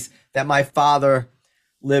 40s that my father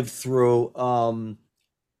lived through. You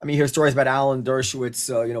hear stories about Alan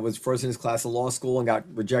Dershowitz, was first in his class of law school and got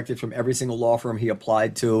rejected from every single law firm he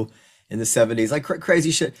applied to in the 70s, like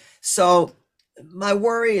crazy shit. So my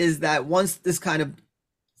worry is that once this kind of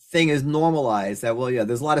thing is normalized, that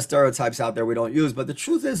there's a lot of stereotypes out there we don't use, but the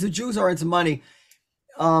truth is the Jews are into money.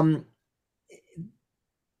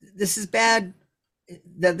 This is bad.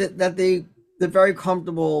 That the very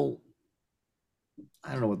comfortable,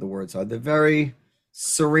 I don't know what the words are, the very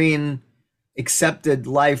serene, accepted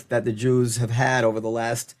life that the Jews have had over the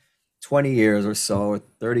last 20 years or so, or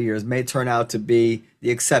 30 years, may turn out to be the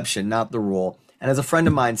exception, not the rule. And as a friend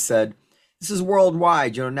of mine said, this is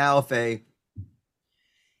worldwide. Now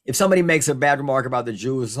if somebody makes a bad remark about the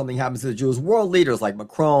Jews, something happens to the Jews, world leaders like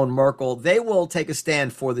Macron, Merkel, they will take a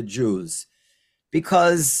stand for the Jews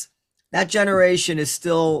because that generation is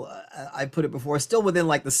still, I put it before, still within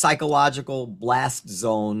like the psychological blast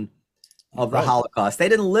zone of the Holocaust. They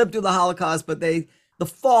didn't live through the Holocaust, but the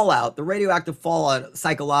fallout, the radioactive fallout,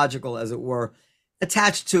 psychological as it were,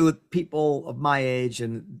 attached to people of my age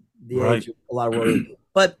and the age of a lot of world.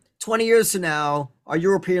 But 20 years from now, are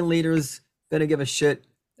European leaders going to give a shit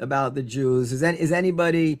about the Jews? Is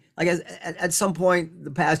anybody like at some point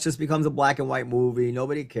the past just becomes a black and white movie?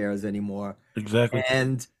 Nobody cares anymore. Exactly.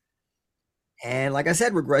 And like I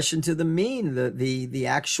said, regression to the mean, the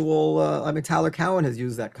actual I mean, Tyler Cowen has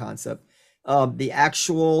used that concept. The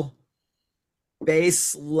actual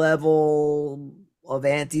base level of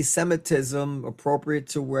anti-Semitism appropriate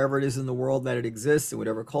to wherever it is in the world that it exists and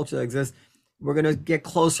whatever culture that exists, we're going to get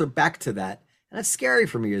closer back to that. And that's scary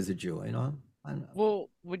for me as a Jew, you know? Well,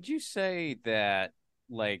 would you say that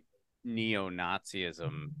like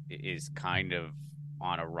neo-Nazism is kind of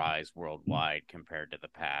on a rise worldwide compared to the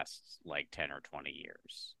past like 10 or 20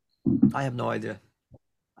 years? I have no idea.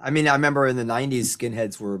 I mean, I remember in the 90s,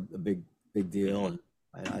 skinheads were a big deal. And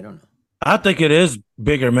I don't know. I think it is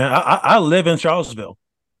bigger, man. I live in Charlottesville.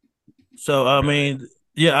 So, I mean,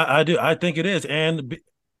 yeah, I do. I think it is. And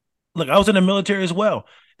look, I was in the military as well.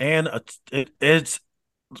 And it's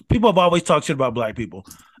people have always talked shit about black people.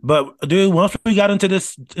 But, dude, once we got into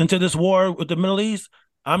this war with the Middle East,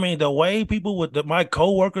 I mean, the way people my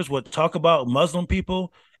coworkers would talk about Muslim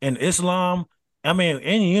people and Islam, I mean,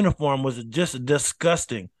 in uniform was just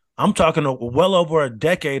disgusting. I'm talking well over a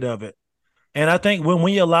decade of it. And I think when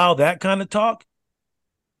we allow that kind of talk,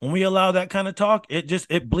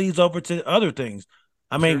 it bleeds over to other things.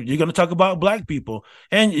 I mean, You're going to talk about black people.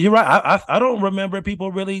 And you're right. I don't remember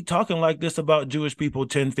people really talking like this about Jewish people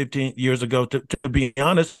 10, 15 years ago, to be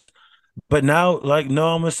honest. But now, like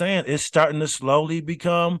Noam was saying, it's starting to slowly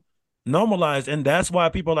become normalized. And that's why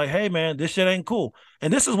people are like, hey, man, this shit ain't cool.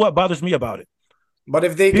 And this is what bothers me about it. But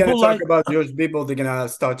if they're going to talk about Jewish people, they're going to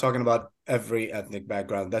start talking about every ethnic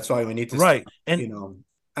background. That's why we need to right.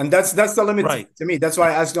 And that's the limit to me. That's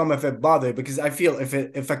why I asked them if it bothered, because I feel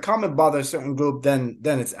if a comment bothers a certain group, then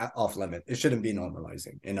it's off limit. It shouldn't be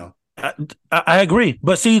normalizing, you know. I agree.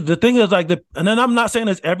 But see, the thing is and then I'm not saying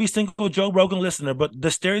it's every single Joe Rogan listener, but the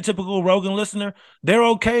stereotypical Rogan listener, they're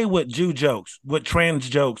okay with Jew jokes, with trans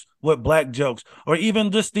jokes, with black jokes, or even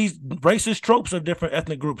just these racist tropes of different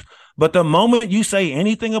ethnic groups. But the moment you say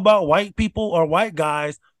anything about white people or white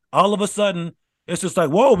guys, all of a sudden it's just like,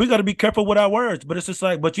 whoa, we got to be careful with our words. But it's just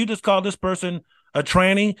like, but you just call this person a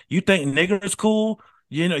tranny. You think nigger is cool.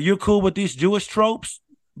 You know, you're cool with these Jewish tropes.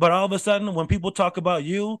 But all of a sudden, when people talk about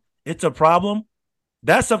you, it's a problem.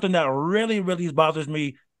 That's something that really, really bothers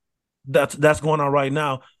me. That's going on right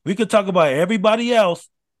now. We could talk about everybody else,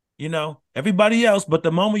 but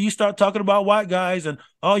the moment you start talking about white guys and,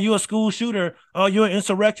 oh, you're a school shooter, oh, you're an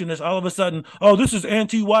insurrectionist, all of a sudden, oh, this is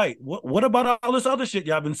anti-white. What about all this other shit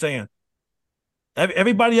y'all been saying?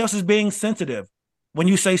 Everybody else is being sensitive. When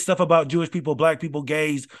you say stuff about Jewish people, black people,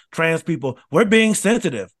 gays, trans people, we're being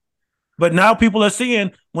sensitive. But now people are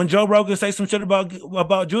seeing when Joe Rogan say some shit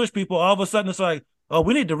about Jewish people, all of a sudden it's like, oh,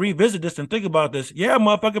 we need to revisit this and think about this. Yeah,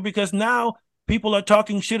 motherfucker, because now people are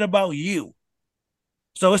talking shit about you.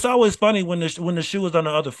 So it's always funny when the shoe is on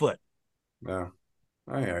the other foot. Yeah,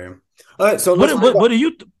 I hear you. All right, so what do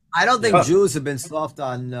you? I don't think Jews have been soft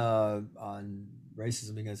on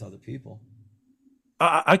racism against other people.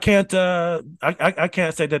 I can't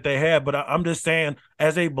say that they have, but I'm just saying,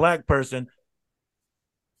 as a black person,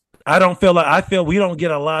 I feel we don't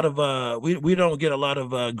get a lot of we don't get a lot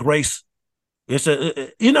of grace. It's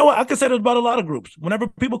you know what, I can say that about a lot of groups. Whenever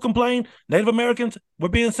people complain, Native Americans, we're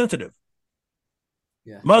being sensitive.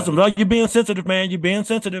 Yeah. Muslims, oh, you're being sensitive, man. You're being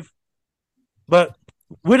sensitive. But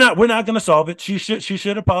we're not going to solve it. She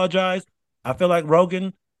should apologize. I feel like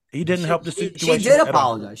Rogan, he didn't help the situation. She did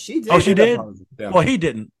apologize. She did. Oh, she did? Yeah. Well, he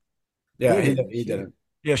didn't. Yeah, he didn't.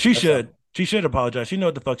 Yeah, she should. She should apologize. She know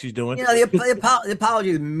what the fuck she's doing. You know, the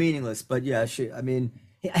apology is meaningless, but yeah,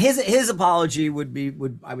 his apology I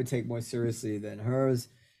would take more seriously than hers.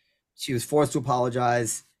 She was forced to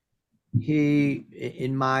apologize. He,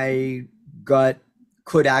 in my gut,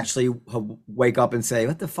 could actually wake up and say,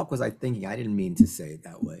 what the fuck was I thinking? I didn't mean to say it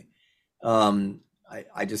that way.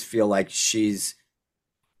 I just feel like she's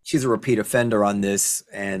a repeat offender on this.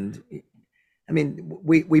 And I mean,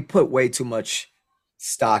 we put way too much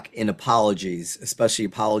stock in apologies, especially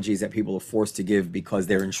apologies that people are forced to give because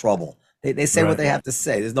they're in trouble. They say what they have to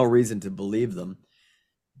say. There's no reason to believe them.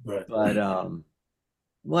 Right. But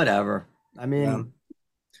whatever. I mean, yeah.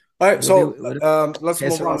 All right, so let's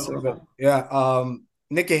move on a little bit. Yeah.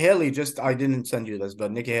 Nikki Haley I didn't send you this,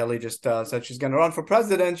 but Nikki Haley just said she's going to run for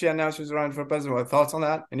president. She announced she's running for president. What thoughts on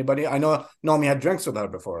that? Anybody? I know Naomi had drinks with her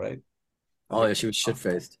before, right? Oh, yeah, she was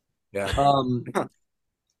shit-faced. Yeah.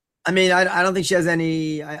 I mean, I don't think she has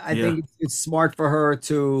any. I think it's smart for her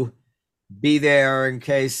to be there in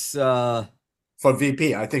case for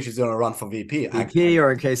VP. I think she's going to run for VP. VP,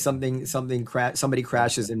 or in case somebody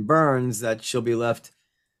crashes and burns, that she'll be left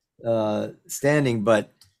standing.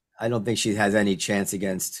 But I don't think she has any chance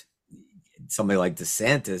against somebody like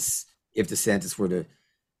DeSantis if DeSantis were to.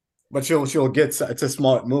 But she'll get. It's a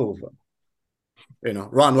smart move.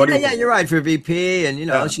 Ron, what do you think? Yeah, you're right, for VP,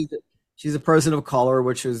 and she's a person of color,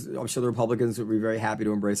 which is, I'm sure the Republicans would be very happy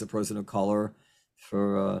to embrace a person of color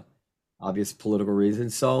for obvious political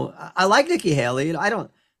reasons. So I like Nikki Haley. I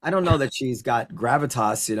don't know that she's got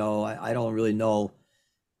gravitas. I don't really know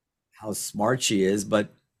how smart she is,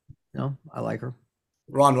 but I like her.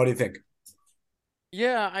 Ron, what do you think?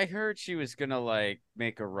 Yeah, I heard she was gonna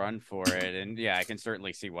make a run for it, and yeah, I can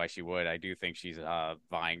certainly see why she would. I do think she's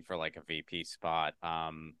vying for a VP spot.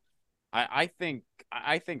 I think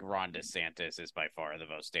Ron DeSantis is by far the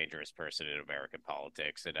most dangerous person in American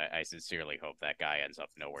politics, and I sincerely hope that guy ends up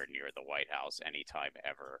nowhere near the White House anytime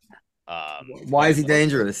ever. Why is he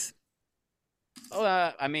dangerous?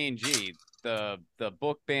 I mean, the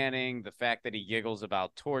book banning, the fact that he giggles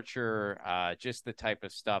about torture, just the type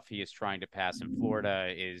of stuff he is trying to pass in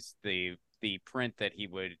Florida is the print that he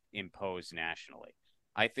would impose nationally.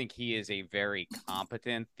 I think he is a very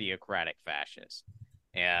competent theocratic fascist,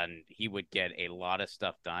 and he would get a lot of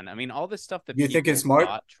stuff done. I mean, all the stuff that you think is smart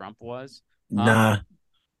thought Trump was. Nah.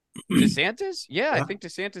 DeSantis? Yeah, I think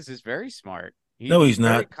DeSantis is very smart. No, he's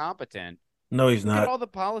not. Very competent. No, he's Look not. at all the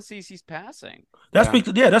policies he's passing. That's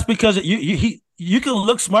because you can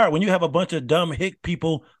look smart when you have a bunch of dumb hick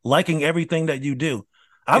people liking everything that you do.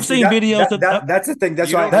 I've seen videos. That's the thing.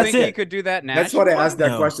 That's you why. Don't think he could do that now. That's why I asked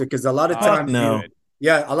that question, because a lot of times, no.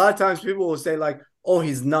 A lot of times people will say "Oh,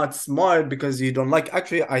 he's not smart because you don't like."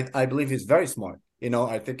 Actually, I believe he's very smart.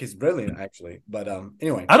 I think he's brilliant, actually. But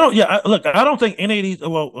anyway, I don't think any of these.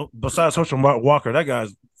 Well, besides Herschel Walker, that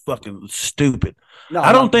guy's fucking stupid. No,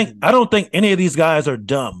 I don't think any of these guys are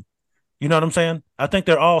dumb. You know what I'm saying? I think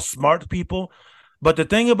they're all smart people. But the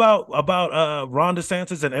thing about Ron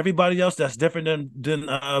DeSantis and everybody else that's different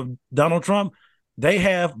than Donald Trump, they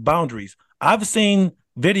have boundaries. I've seen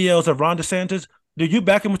videos of Ron DeSantis. Do you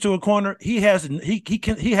back him into a corner? He has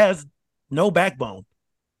no backbone.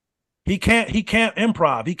 He can't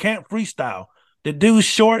improv. He can't freestyle. The dude's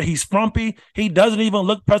short. He's frumpy. He doesn't even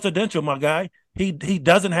look presidential, my guy. He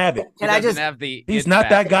doesn't have it. He's not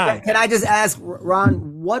that guy. Can I just ask,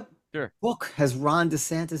 Ron, what book has Ron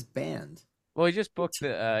DeSantis banned? Well, he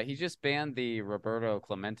just banned the Roberto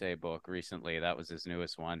Clemente book recently. That was his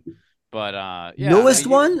newest one. But newest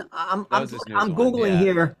one? I'm Googling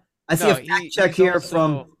here. I see a fact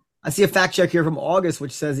check here from August,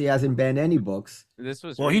 which says he hasn't banned any books. This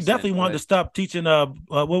was he definitely wanted to stop teaching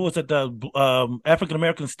what was it, the African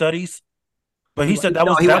American studies. But he said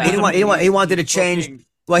he wanted to change.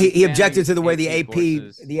 Well, he objected to the way the AP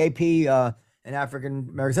and African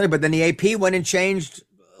American studies, but then the AP went and changed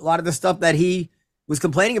a lot of the stuff that he was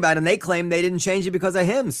complaining about, and they claimed they didn't change it because of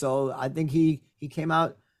him. So I think he came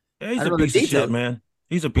out. Yeah, he's a piece of shit, man.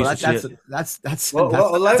 He's a piece of shit. That's a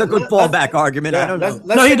good fallback argument. I don't know.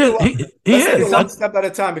 No, he is. One step at a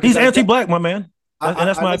time. He's anti-black, my man. And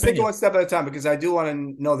that's my opinion. Let's take it one step at a time, because I do want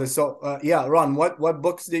to know this. So, Ron, what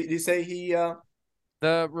books did you say he?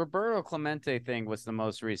 The Roberto Clemente thing was the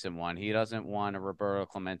most recent one. He doesn't want a Roberto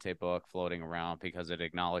Clemente book floating around because it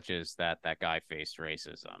acknowledges that guy faced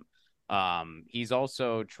racism. He's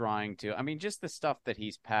also trying to, just the stuff that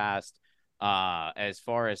he's passed, as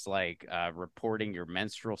far as reporting your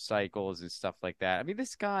menstrual cycles and stuff like that.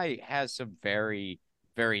 This guy has some very,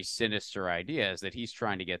 very sinister ideas that he's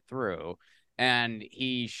trying to get through, and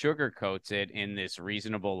he sugarcoats it in this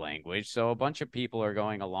reasonable language. So a bunch of people are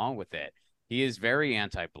going along with it. He is very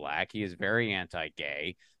anti-black. He is very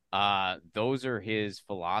anti-gay. Those are his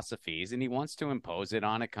philosophies, and he wants to impose it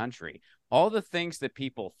on a country. All the things that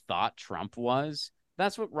people thought Trump was,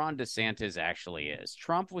 that's what Ron DeSantis actually is.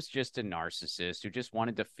 Trump was just a narcissist who just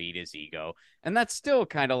wanted to feed his ego, and that's still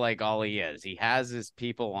kind of like all he is. He has his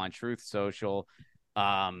people on Truth Social.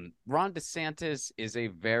 Ron DeSantis is a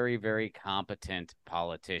very, very competent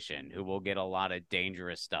politician who will get a lot of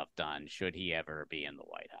dangerous stuff done should he ever be in the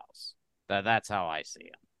White House. That's how I see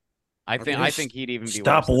him. I think he'd even be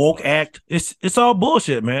stop woke act. It's all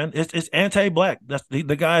bullshit, man. It's anti-black. That's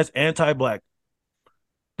the guy's anti-black.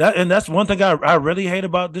 That's one thing I really hate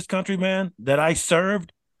about this country, man. That I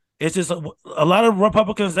served. It's just a lot of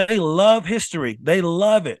Republicans. They love history. They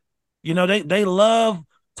love it. They love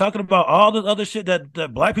talking about all the other shit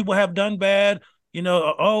that black people have done bad.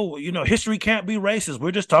 History can't be racist.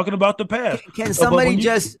 We're just talking about the past. Can somebody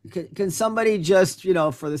just,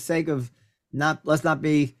 for the sake of let's not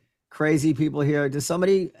be crazy people here. Does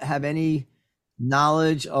somebody have any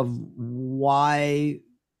knowledge of why,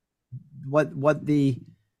 what the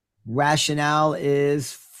rationale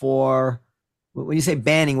is for when you say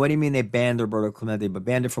banning? What do you mean they banned Roberto Clemente? But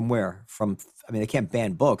banned it from where? I mean, they can't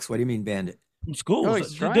ban books. What do you mean banned it? From schools. No,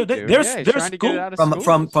 he's trying to. There's He's trying to get it out of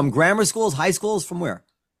schools. From grammar schools, high schools, from where?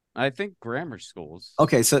 I think grammar schools.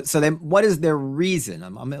 Okay, so then what is their reason?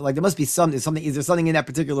 I'm like, there must be something. Is there something in that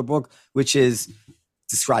particular book which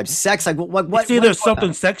describes sex? Like what? It's either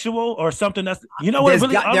something sexual or something that's, you know what?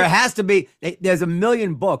 Really, there has to be. There's a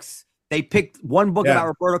million books. They picked one book about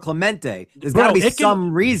Roberto Clemente. There's got to be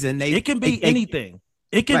some reason. It can be anything.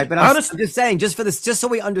 It can. Right, but I'm just saying, just so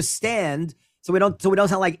we understand, so we don't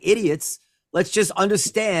sound like idiots. Let's just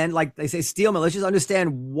understand, like they say, Steelman. Let's just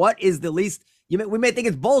understand what is the least. We may think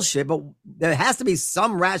it's bullshit, but there has to be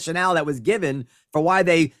some rationale that was given for why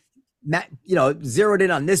they, zeroed in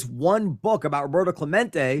on this one book about Roberto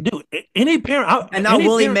Clemente. Dude, any parent, and not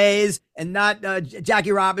Willie Mays, and not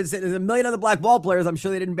Jackie Robinson. There's a million other black ball players. I'm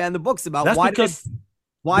sure they didn't ban the books about. That's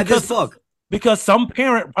why this book? Because some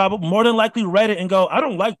parent probably more than likely read it and go, I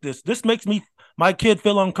don't like this. This makes my kid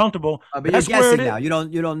feel uncomfortable. But that's you're guessing now. You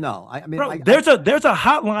don't know. I mean, bro, there's a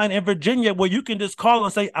hotline in Virginia where you can just call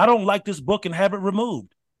and say, I don't like this book, and have it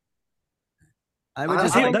removed.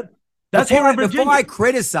 Before I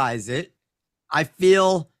criticize it,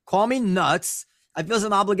 call me nuts. I feel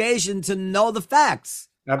some obligation to know the facts.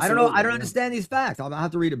 Absolutely, I don't understand these facts. I'll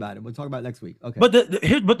have to read about it. We'll talk about it next week. Okay.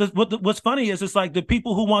 But what's funny is it's like the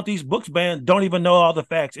people who want these books banned don't even know all the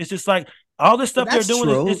facts. It's just like all this stuff they're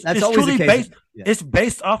doing is truly based. Yeah. It's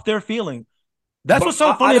based off their feeling. That's what's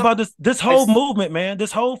so funny about this whole movement, man.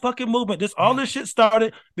 This whole fucking movement. All this shit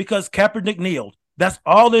started because Kaepernick kneeled. That's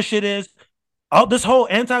all this shit is. All this whole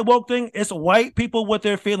anti-woke thing is white people with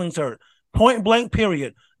their feelings hurt. Point blank,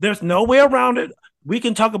 period. There's no way around it. We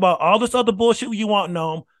can talk about all this other bullshit you want,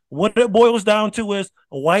 Noam. What it boils down to is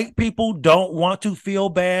white people don't want to feel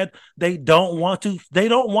bad. They don't want to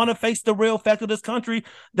face the real fact of this country,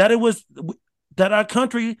 that our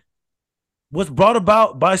country was brought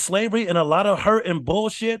about by slavery and a lot of hurt and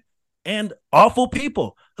bullshit and awful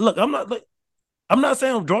people. Look, I'm not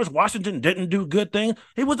saying George Washington didn't do good things.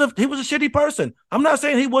 He was a shitty person. I'm not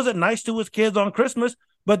saying he wasn't nice to his kids on Christmas,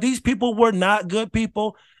 but these people were not good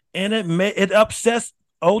people. And it upsets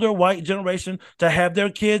older white generation to have their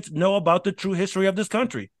kids know about the true history of this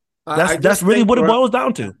country. That's really what it boils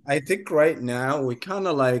down to. I think right now we kind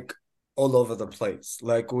of like all over the place.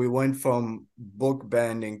 Like we went from book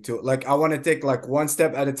banning to like, I want to take like one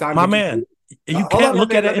step at a time. My man, you can't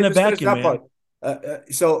look at it in a vacuum, man.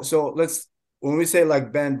 So let's, when we say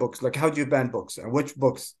like ban books, like how do you ban books and which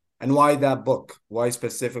books and why that book? Why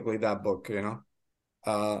specifically that book,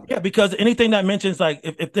 because anything that mentions like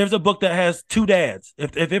if there's a book that has two dads,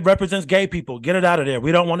 if it represents gay people, get it out of there.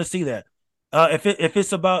 We don't want to see that. If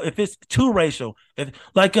it's too racial, they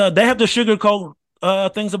have to sugarcoat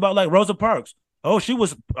things about like Rosa Parks. Oh, she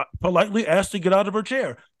was politely asked to get out of her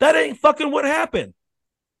chair. That ain't fucking what happened.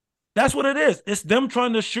 That's what it is. It's them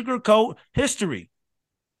trying to sugarcoat history.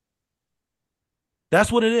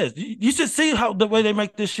 That's what it is. You should see how the way they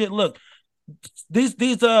make this shit look. These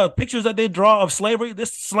pictures that they draw of slavery,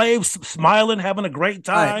 this slave smiling, having a great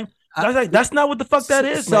time. That's not what the fuck that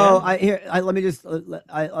is. So man.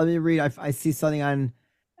 Let me read. I see something on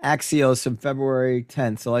Axios from February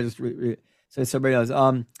 10th. So I just read. So somebody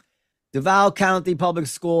knows. Duval County Public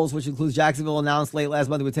Schools, which includes Jacksonville, announced late last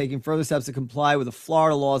month we're taking further steps to comply with the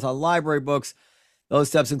Florida laws on library books. Those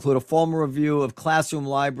steps include a formal review of classroom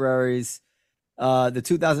libraries. The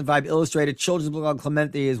 2005 Illustrated Children's Book on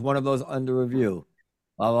Clemente is one of those under review.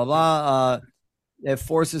 Blah blah blah. It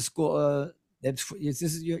forces school. It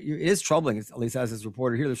is troubling, at least as is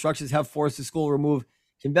reported here. The instructions have forced the school to remove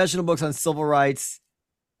conventional books on civil rights.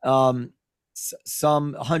 Some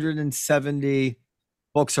 170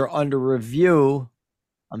 books are under review.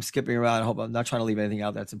 I'm skipping around. I hope I'm not trying to leave anything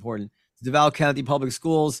out that's important. The Duval County Public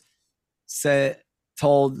Schools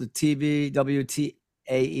told the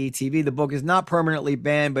WTAE-TV the book is not permanently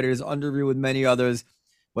banned, but it is under review with many others.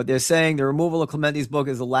 What they're saying, the removal of Clemente's book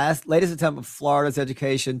is the latest attempt of Florida's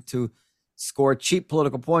education to score cheap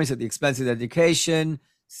political points at the expense of education,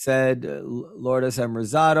 said Lourdes M.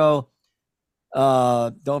 Rosado.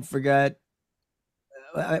 Don't forget,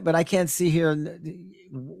 but I can't see here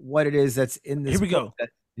what it is that's in this. Here we go.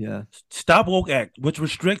 Yeah. Stop Woke Act, which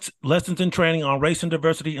restricts lessons and training on race and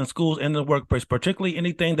diversity in schools and the workplace, particularly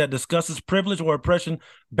anything that discusses privilege or oppression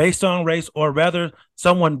based on race, or rather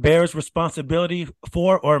someone bears responsibility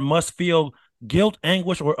for or must feel guilt,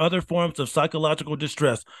 anguish, or other forms of psychological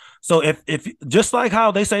distress. So if just like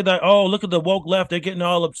how they say that, oh, look at the woke left, they're getting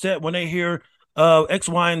all upset when they hear X,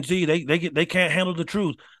 Y, and Z. They can't handle the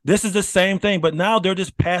truth. This is the same thing, but now they're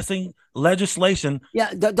just passing legislation.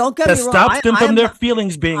 Yeah, don't get that me wrong. stops them from their not,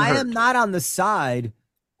 feelings being hurt. I am not on the side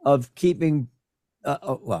of keeping.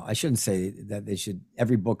 Well, I shouldn't say that they should.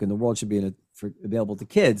 Every book in the world should be available to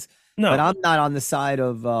kids. No, but I'm not on the side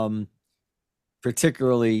of being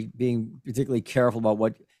particularly careful about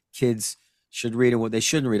what kids should read and what they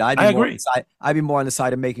shouldn't read. I agree. I'd be more on the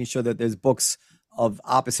side of making sure that there's books of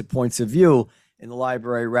opposite points of view in the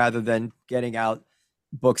library rather than getting out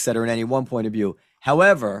books that are in any one point of view.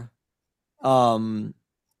 However,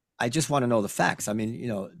 I just want to know the facts. I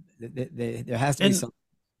mean, there has to be some.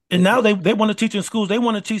 And now they want to teach in schools. They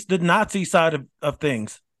want to teach the Nazi side of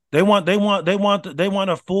things. They want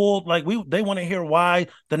a full, like, they want to hear why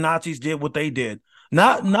the Nazis did what they did.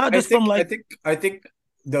 Not just from like. I think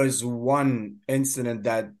there's one incident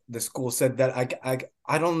that the school said that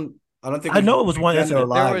I don't think. I know it was one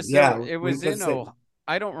incident. It was in Ohio.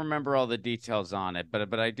 I don't remember all the details on it,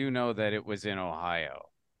 but I do know that it was in Ohio.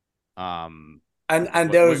 And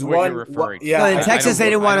there was one. In Texas, they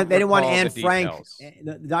didn't want Anne Frank,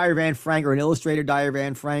 the Diary of Anne Frank, or an illustrated Diary of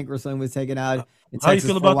Anne Frank, or something was taken out. How do you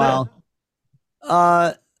feel about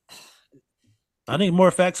that? I need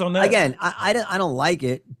more facts on that. Again, I don't like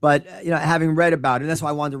it, but having read about it, and that's why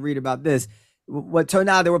I wanted to read about this. What turned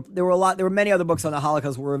out there were many other books on the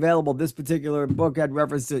Holocaust were available. This particular book had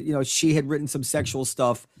reference to she had written some sexual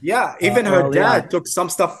stuff. Yeah, even her dad took some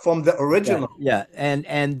stuff from the original. Yeah, and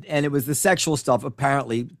it was the sexual stuff.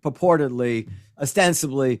 Apparently, purportedly,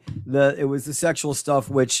 ostensibly, it was the sexual stuff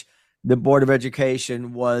which the Board of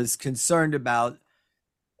Education was concerned about.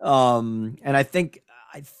 And I think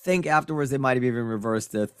afterwards they might have even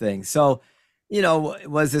reversed the thing. So.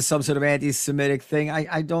 Was this some sort of anti-Semitic thing?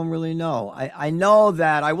 I don't really know. I know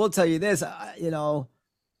that I will tell you this, the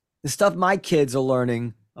stuff my kids are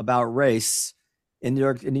learning about race in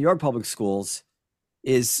New York public schools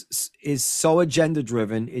is so agenda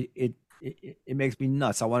driven. It makes me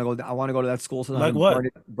nuts. I want to go to that school so like what?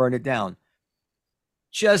 Burn it down.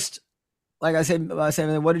 Just like I said,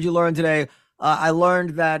 what did you learn today? I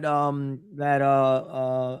learned that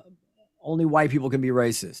only white people can be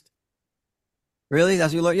racist. Really?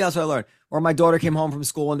 That's what you learned? Yeah, that's what I learned. Or my daughter came home from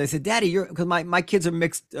school and they said, Daddy, because my kids are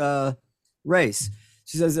mixed race.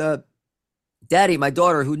 She says, Daddy, my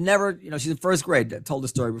daughter, who never, she's in first grade, told the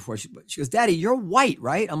story before. She goes, Daddy, you're white,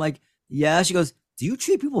 right? I'm like, yeah. She goes, do you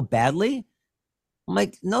treat people badly? I'm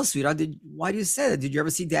like, no, sweetheart. Why do you say that? Did you ever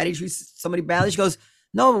see Daddy treat somebody badly? She goes,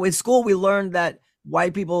 no, in school we learned that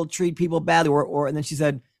white people treat people badly. And then she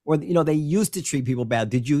said, they used to treat people bad.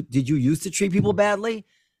 Did you used to treat people badly?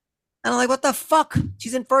 And I'm like, what the fuck?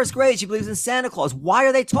 She's in first grade. She believes in Santa Claus. Why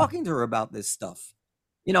are they talking to her about this stuff?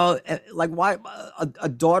 Like, why a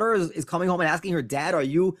daughter is coming home and asking her dad, are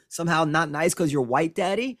you somehow not nice because you're white,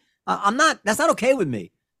 Daddy? I'm not. That's not okay with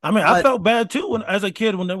me. I mean, I felt bad too as a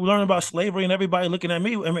kid when they learned about slavery and everybody looking at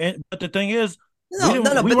me. I mean, but the thing is,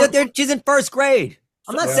 she's in first grade.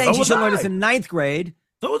 I'm not saying she should learn this in ninth grade.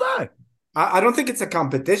 So was I. I don't think it's a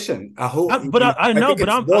competition. I know, but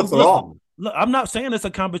I'm both wrong. Look, I'm not saying it's a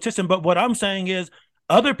competition, but what I'm saying is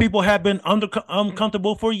other people have been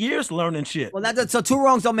uncomfortable for years learning shit. Well, so two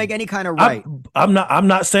wrongs don't make any kind of right. I'm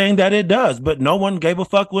not saying that it does, but no one gave a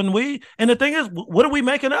fuck when we. And the thing is, what are we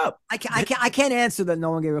making up? I can't answer that. No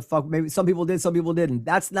one gave a fuck. Maybe some people did, some people didn't.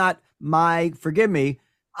 That's not forgive me.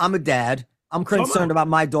 I'm a dad. I'm concerned about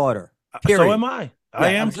my daughter. Period. So am I. I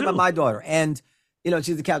am too. About my daughter, and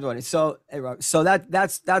she's the captain. So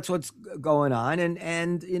that's what's going on,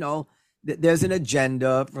 and there's an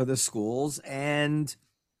agenda for the schools, and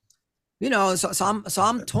so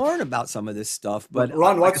I'm torn about some of this stuff. But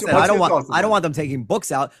Ron, I don't want them taking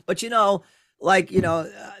books out. But like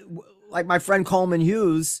my friend Coleman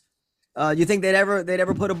Hughes, you think they'd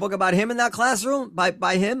ever put a book about him in that classroom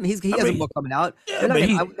by him? He has a book coming out. Yeah,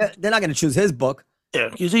 they're not going to choose his book. Yeah,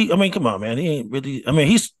 because come on, man. He ain't really. I mean,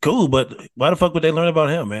 he's cool, but why the fuck would they learn about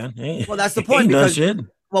him, man? Well, that's the point. Because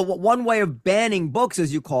well, one way of banning books,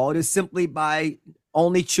 as you call it, is simply by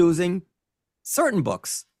only choosing certain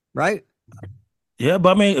books, right? Yeah,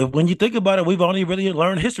 but I mean, when you think about it, we've only really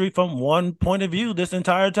learned history from one point of view this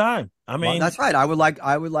entire time. I mean, that's right. I would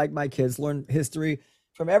like my kids to learn history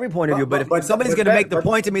from every point of view. But if somebody's going to make the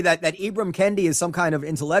point to me that Ibram Kendi is some kind of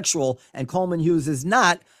intellectual and Coleman Hughes is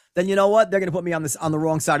not, then you know what? They're going to put me on the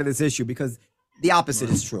wrong side of this issue, because the opposite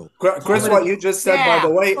is true. Chris, what you just said, by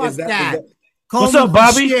the way, is that what's up,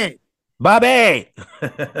 Bobby? Bobby.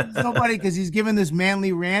 He's nobody, because he's giving this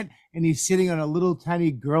manly rant and he's sitting on a little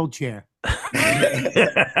tiny girl chair. No,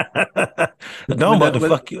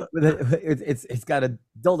 motherfucker. It's got a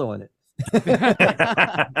dildo in it.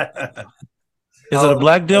 Is it a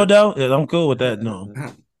black dildo? Yeah, I'm cool with that. No.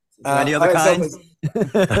 Any other all right, kinds?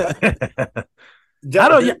 I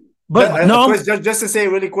don't. Yeah, but no. Chris, just to say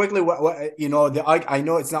really quickly, what you know, I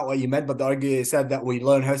know it's not what you meant, but the argument said that we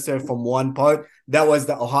learn history from one part. That was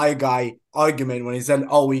the Ohio guy argument when he said,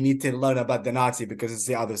 "Oh, we need to learn about the Nazi because it's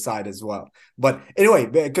the other side as well." But anyway,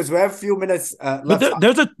 because we have a few minutes left.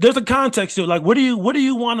 But there's a context to it. Like, what do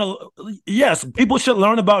you want to? Yes, people should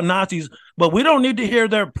learn about Nazis, but we don't need to hear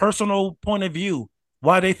their personal point of view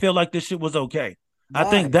why they feel like this shit was okay. Why? I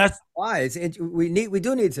think that's why we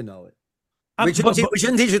do need to know it. We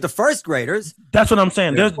shouldn't teach it to first graders. That's what I'm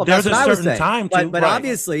saying. There's a certain time to. But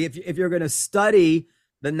obviously, if you're going to study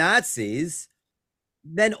the Nazis,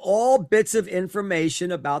 then all bits of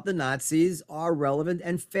information about the Nazis are relevant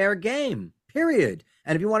and fair game. Period.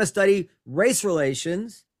 And if you want to study race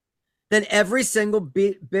relations, then every single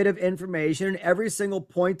bit of information and every single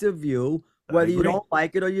point of view, whether you don't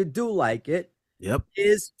like it or you do like it,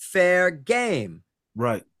 is fair game.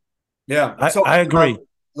 Right. Yeah. I agree.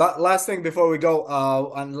 Last thing before we go,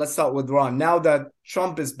 and let's start with Ron. Now that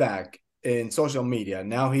Trump is back in social media,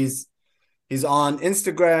 now he's on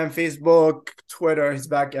Instagram, Facebook, Twitter. He's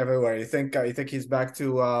back everywhere. You think he's back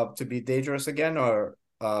to be dangerous again, or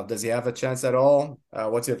does he have a chance at all?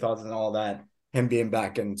 What's your thoughts on all that? Him being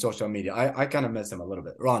back in social media, I kind of miss him a little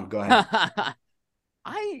bit. Ron, go ahead.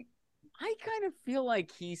 I kind of feel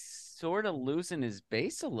like he's sort of losing his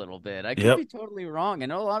base a little bit. I could be totally wrong. I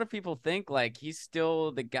know a lot of people think like he's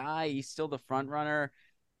still the guy, he's still the front runner.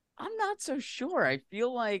 I'm not so sure. I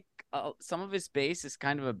feel like some of his base is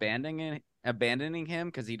kind of abandoning him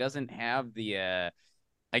because he doesn't have the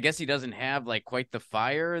I guess he doesn't have like quite the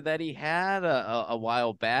fire that he had a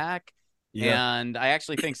while back. Yeah. And I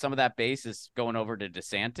actually think some of that base is going over to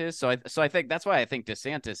DeSantis. So I think that's why I think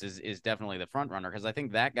DeSantis is definitely the front runner, because I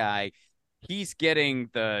think that guy, he's getting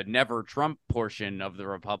the never Trump portion of the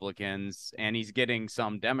Republicans, and he's getting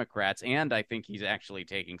some Democrats, and I think he's actually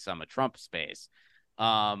taking some of Trump's space.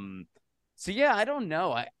 So yeah, I don't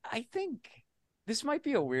know. I think this might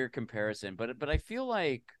be a weird comparison, but I feel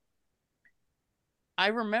like I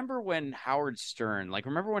remember when Howard Stern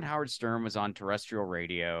was on terrestrial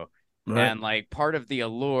radio. Right. And like part of the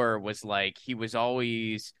allure was like he was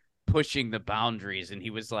always pushing the boundaries and he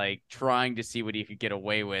was like trying to see what he could get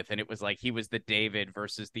away with. And it was like he was the David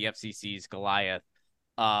versus the FCC's Goliath.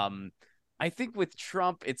 I think with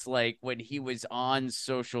Trump, it's like when he was on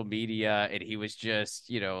social media and he was just,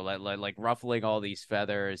 you know, like ruffling all these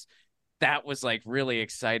feathers, that was like really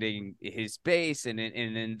exciting his base. And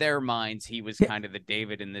in their minds, he was kind of the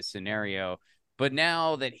David in this scenario. But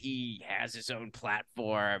now that he has his own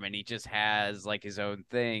platform and he just has like his own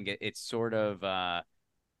thing, it's sort of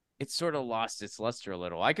lost its luster a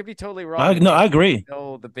little. I could be totally wrong. I agree.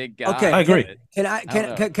 The big guy. Okay, I agree.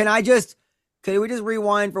 Can we just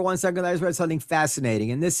rewind for 1 second? I just read something fascinating,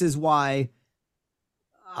 and this is why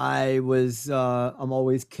I'm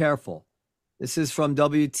always careful. This is from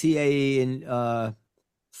WTAE in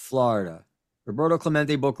Florida. Roberto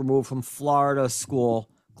Clemente book removed from Florida school.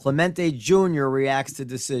 Clemente Jr. reacts to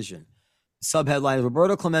decision. Subheadline is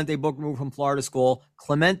Roberto Clemente book removed from Florida school.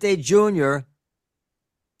 Clemente Jr.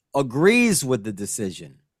 agrees with the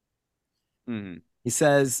decision. Mm-hmm. He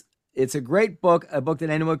says, it's a great book, a book that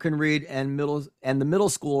anyone can read, and the middle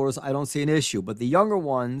schoolers, I don't see an issue. But the younger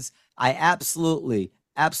ones, I absolutely,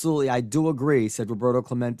 I do agree, said Roberto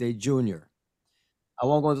Clemente Jr. I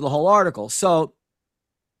won't go into the whole article. So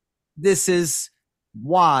this is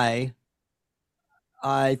why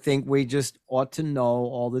I think we just ought to know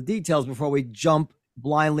all the details before we jump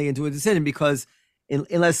blindly into a decision, because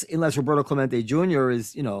unless Roberto Clemente Jr.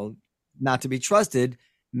 is, you know, not to be trusted,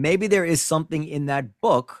 maybe there is something in that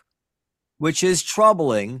book which is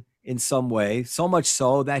troubling in some way, so much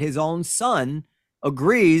so that his own son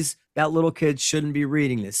agrees that little kids shouldn't be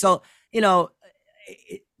reading this. So, you know,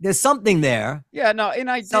 there's something there. Yeah, no, and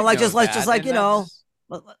I so like just like you know,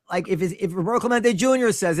 like if Roberto Clemente Jr.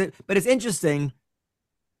 says it, but it's interesting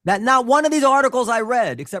that not one of these articles I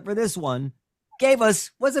read, except for this one, was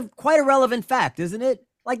quite a relevant fact, isn't it?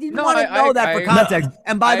 Like, you want to know that for context.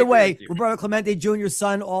 And by the way, Roberto Clemente Jr.'s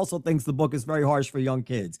son also thinks the book is very harsh for young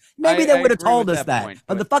kids. Maybe they would have told us that.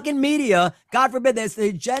 But the fucking media, God forbid, the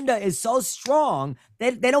agenda is so strong,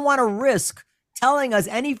 they don't want to risk telling us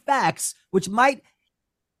any facts which might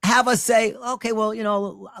have us say, okay, well, you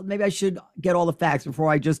know, maybe I should get all the facts before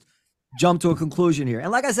I just jump to a conclusion here.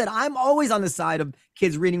 And like I said, I'm always on the side of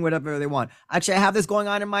kids reading whatever they want. Actually, I have this going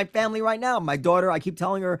on in my family right now. My daughter, I keep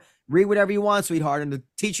telling her, read whatever you want, sweetheart. And the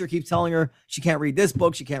teacher keeps telling her she can't read this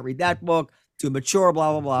book, she can't read that book, too mature,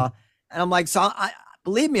 blah, blah, blah. And I'm like, so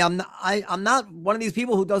believe me, I'm not one of these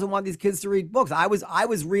people who doesn't want these kids to read books. I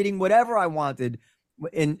was reading whatever I wanted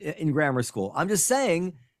in grammar school. I'm just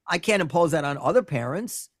saying I can't impose that on other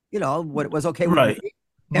parents. You know what was okay with Right. me.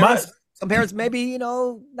 Some parents maybe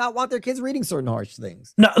not want their kids reading certain harsh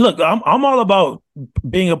things. No, look, I'm all about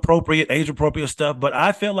being appropriate, age appropriate stuff, but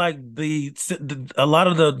I feel like a lot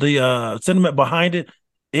of the sentiment behind it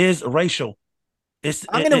is racial.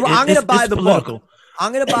 I'm gonna buy the political. book.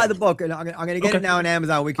 I'm gonna buy the book, and I'm gonna get it now on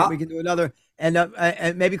Amazon. We can do another, and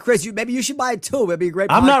maybe Chris, you should buy it too. It'd be a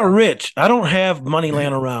great. I'm not rich. I don't have money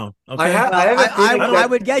laying around. Okay, I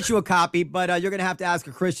would get you a copy, but you're gonna have to ask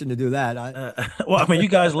a Christian to do that. Well, I mean, you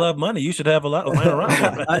guys love money. You should have a lot laying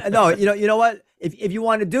around. No, you know what? If you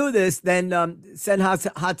want to do this, then send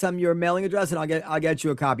Hatem your mailing address, and I'll get you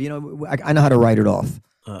a copy. I know how to write it off.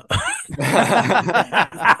 I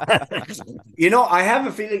have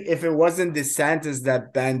a feeling if it wasn't DeSantis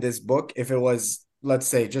that banned this book, if it was, let's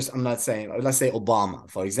say Obama,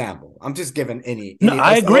 for example. I'm just giving any.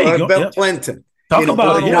 I agree. Bill Clinton. Talk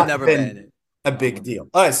about it. Never ban it. A big deal.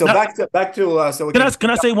 All right, so back to so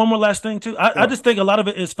can I say one more last thing too? I just think a lot of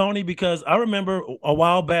it is phony because I remember a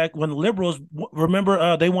while back when liberals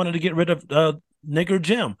they wanted to get rid of nigger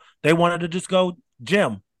Jim. They wanted to just go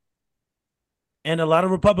Jim. And a lot of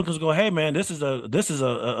Republicans go, "Hey, man, this is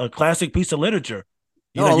a classic piece of literature."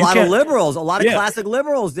 A lot of liberals, classic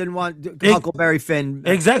liberals didn't want Huckleberry Finn.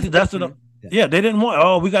 Exactly, that's what. They didn't want.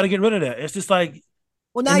 Oh, we got to get rid of that. It's just like,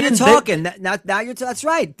 well, now you're talking. Now you're. That's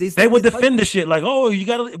right. They would defend the shit like, "Oh, you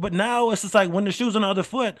got to." But now it's just like when the shoe's on the other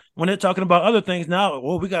foot. When they're talking about other things, now,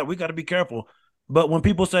 well, we got to be careful. But when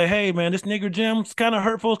people say, "Hey, man, this nigger Jim's kind of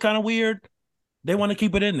hurtful, it's kind of weird," they want to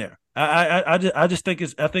keep it in there. I just think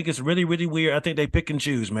it's really, really weird. I think they pick and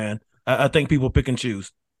choose, man. I think people pick and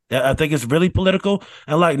choose. I think it's really political.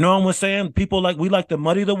 And like Norm was saying, people we like to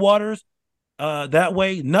muddy the waters. That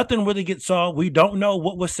way, nothing really gets solved. We don't know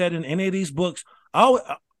what was said in any of these books.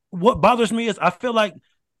 What bothers me is I feel like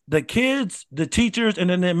the kids, the teachers, and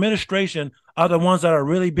then the administration are the ones that are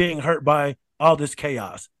really being hurt by all this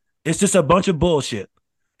chaos. It's just a bunch of bullshit.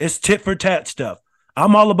 It's tit for tat stuff.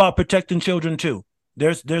 I'm all about protecting children too.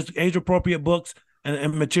 There's age appropriate books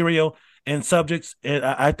and material and subjects, and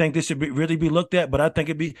I think this should really be looked at. But I think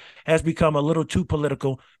has become a little too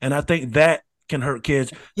political, and I think that can hurt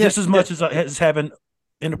kids just as much as having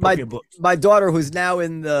inappropriate books. My daughter, who's now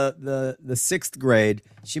in the 6th grade,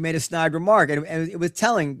 she made a snide remark, and it was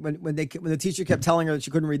telling when the teacher kept telling her that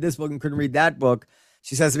she couldn't read this book and couldn't read that book.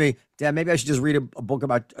 She says to me, "Dad, maybe I should just read a book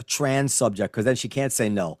about a trans subject because then she can't say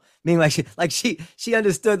no." Meaning, she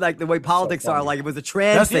understood the way politics are. Like, it was a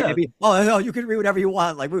trans thing. It'd be, "Oh no, you can read whatever you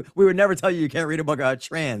want." Like we would never tell you can't read a book about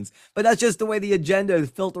trans. But that's just the way the agenda is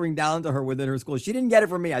filtering down to her within her school. She didn't get it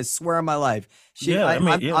from me. I swear on my life.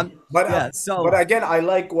 But again, I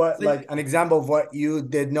like an example of what you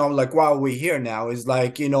did know. Like while we're here now is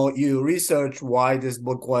you research why this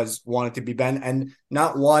book wanted to be banned, and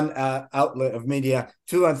not one outlet of media,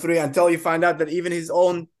 2 and 3, until you find out that even his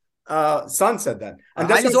own son said that. And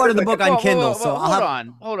I just ordered the book on Kindle, so hold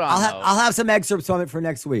on. I'll have some excerpts from it for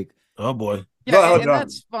next week. Oh boy. Yeah, and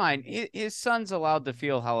that's fine. His son's allowed to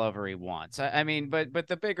feel however he wants. I mean, but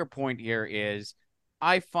the bigger point here is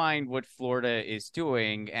I find what Florida is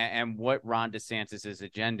doing and what Ron DeSantis'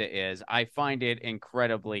 agenda is, I find it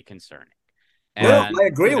incredibly concerning. And, I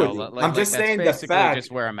agree with you. I'm just saying the fact. Just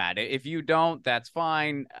where I'm at. If you don't, that's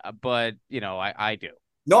fine. But, I do.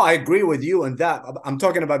 No, I agree with you on that. I'm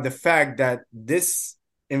talking about the fact that this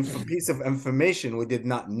piece of information we did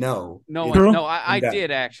not know. I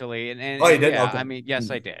did actually. And oh, you did? Yeah, okay. I mean, yes,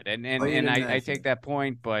 I did. And I take that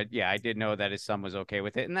point, but yeah, I did know that his son was okay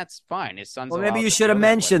with it, and that's fine. His son's. Well, maybe you should have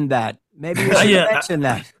mentioned that. Maybe you should have mentioned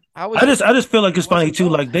that. I just feel like it's funny too.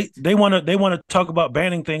 Like they want to talk about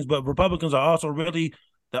banning things, but Republicans are also really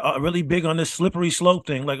big on this slippery slope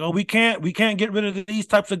thing. Like, oh, we can't get rid of these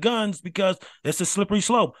types of guns because it's a slippery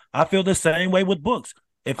slope. I feel the same way with books.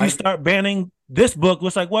 If you start banning this book,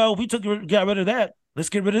 it's like, well, if we got rid of that, let's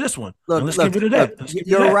get rid of this one. Let's get rid of that.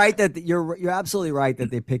 You're right you're absolutely right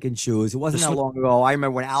that they pick and choose. It wasn't that long ago. I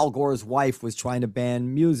remember when Al Gore's wife was trying to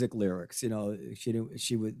ban music lyrics.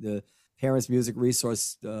 She would the Parents Music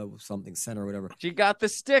Resource something center or whatever. She got the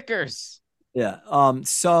stickers. Yeah.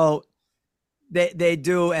 So they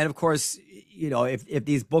do, and of course, if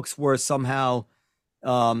these books were somehow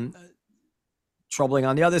troubling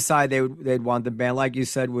on the other side, they'd want them banned, like you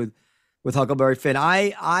said with Huckleberry Finn.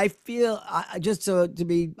 I feel, just to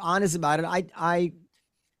be honest about it, I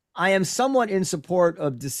am somewhat in support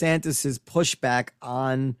of DeSantis's pushback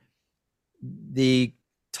on the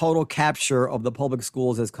total capture of the public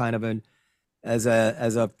schools as kind of as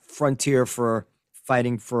a frontier for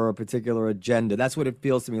fighting for a particular agenda. That's what it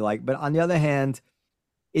feels to me like. But on the other hand,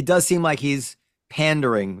 it does seem like he's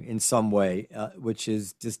pandering in some way, which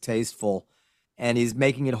is distasteful. And he's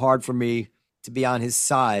making it hard for me to be on his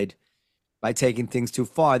side by taking things too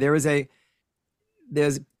far. There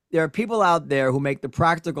are people out there who make the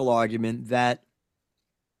practical argument that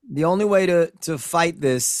the only way to fight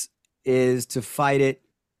this is to fight it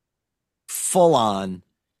full on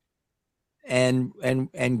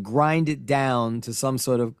and grind it down to some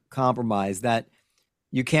sort of compromise, that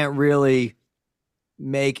you can't really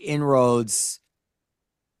make inroads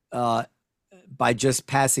by just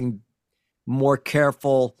passing more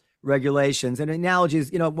careful regulations. And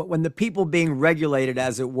analogies, when the people being regulated,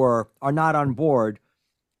 as it were, are not on board,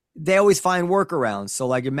 they always find workarounds. So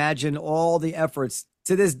like, imagine all the efforts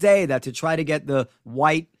to this day to try to get the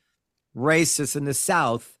white racists in the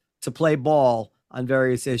South to play ball on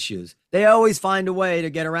various issues. They always find a way to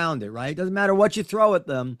get around it, right? Doesn't matter what you throw at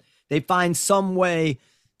them. They find some way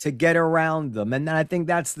to get around them. And then I think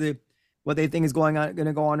that's what they think is going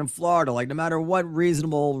to go on in Florida. Like, no matter what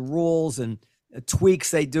reasonable rules and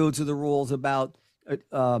tweaks they do to the rules about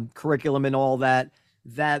curriculum and all that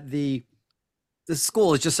the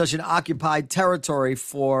school is just such an occupied territory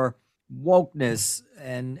for wokeness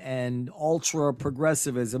and ultra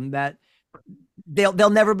progressivism that they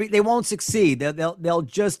won't succeed. They'll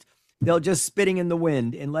just spitting in the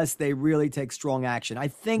wind unless they really take strong action. I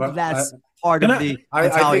think that's part of the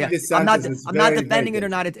mentality. I'm not defending it or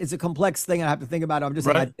not. It's a complex thing. I have to think about it. I'm just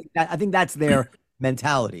saying, I think that's their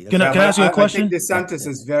mentality. Can I ask you a question? I think DeSantis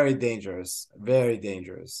is very dangerous. Very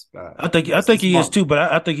dangerous. I think he is too, but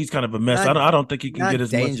I think he's kind of a mess. I don't think he can get as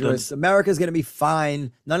dangerous. much done. America's going to be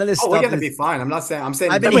fine. None of this stuff. We're going to be fine. I'm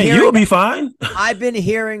saying. You'll be fine. I've been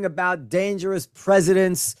hearing about dangerous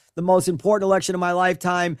presidents, the most important election of my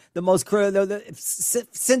lifetime, the most critical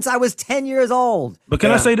since I was 10 years old. But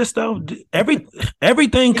can I say this though?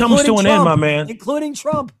 Everything comes to an end, my man. Including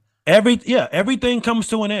Trump. Everything comes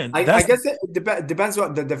to an end. I guess it depends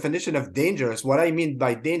what the definition of dangerous. What I mean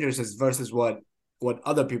by dangerous is versus what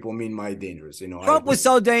other people mean by dangerous. Trump was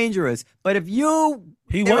so dangerous, but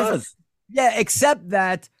he was. Except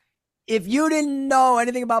that if you didn't know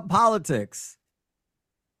anything about politics,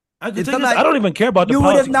 I don't even care about the you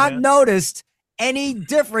politics. You would have not noticed any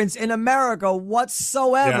difference in America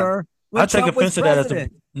whatsoever. I take offense to that. I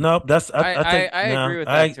agree with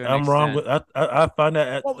that. I'm wrong with. I find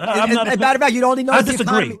that. Well, as a matter of fact, you'd only notice the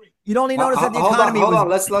economy. You'd only notice that the economy was. Hold on.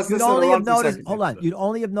 Let's you'd only have noticed. Hold on. You'd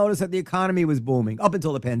only have noticed that the economy was booming up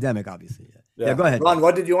until the pandemic, obviously. Yeah. Go ahead, Ron.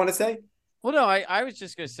 What did you want to say? Well, no, I was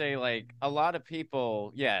just gonna say, like, a lot of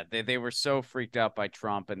people, they were so freaked out by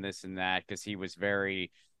Trump and this and that because he was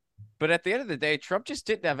very. But at the end of the day, Trump just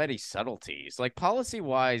didn't have any subtleties. Like,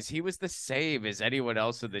 policy-wise, he was the same as anyone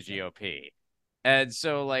else in the GOP. And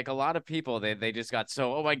so, like, a lot of people, they just got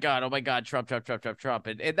so, oh my God, Trump.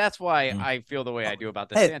 And that's why I feel the way I do about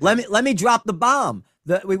this. Hey, let me drop the bomb.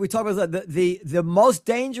 We talked about the most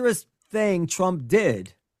dangerous thing Trump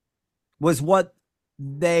did was what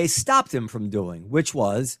they stopped him from doing, which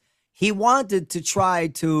was he wanted to try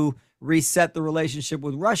to reset the relationship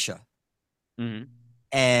with Russia. Mm-hmm.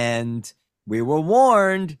 And we were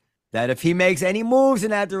warned that if he makes any moves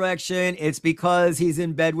in that direction, it's because he's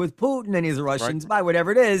in bed with Putin and he's a Russian spy,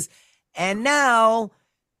 whatever it is. And now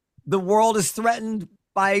the world is threatened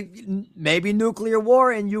by maybe nuclear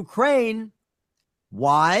war in Ukraine.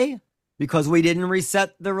 Why? Because we didn't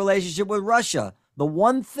reset the relationship with Russia. The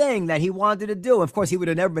one thing that he wanted to do, of course, he would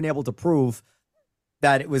have never been able to prove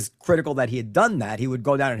that it was critical that he had done that. He would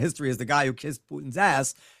go down in history as the guy who kissed Putin's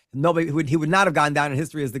ass. He would not have gone down in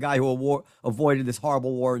history as the guy who avoided this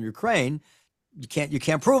horrible war in Ukraine. You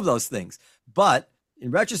can't prove those things. But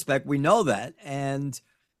in retrospect, we know that. And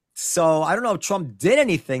so I don't know if Trump did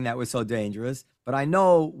anything that was so dangerous, but I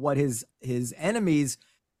know what his enemies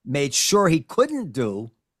made sure he couldn't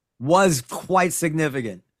do was quite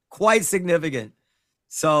significant.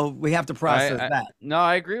 So we have to process that. No,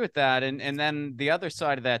 I agree with that. And then the other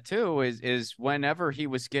side of that too is whenever he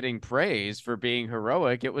was getting praise for being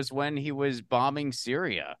heroic, it was when he was bombing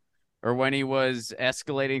Syria or when he was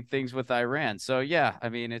escalating things with Iran. So yeah, I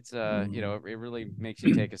mean, it's it really makes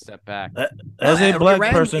you take a step back. As a black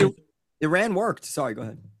person, Iran worked. Sorry, go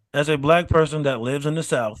ahead. As a black person that lives in the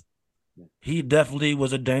South, he definitely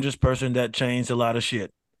was a dangerous person that changed a lot of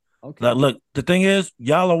shit. Okay. Like, look, the thing is,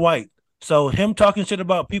 y'all are white. So him talking shit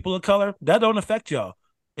about people of color, that don't affect y'all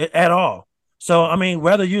at all. So, I mean,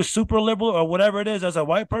 whether you're super liberal or whatever it is as a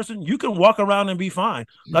white person, you can walk around and be fine.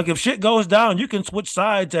 Like, if shit goes down, you can switch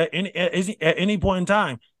sides at any point in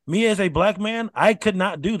time. Me as a black man, I could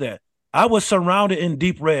not do that. I was surrounded in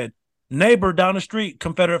deep red. Neighbor down the street,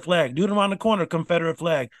 Confederate flag. Dude around the corner, Confederate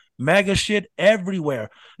flag. MAGA shit everywhere.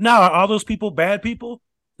 Now, are all those people bad people?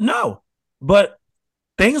 No. But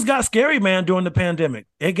things got scary, man, during the pandemic.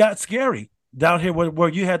 It got scary down here where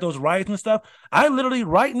you had those riots and stuff. I literally,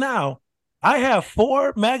 right now, I have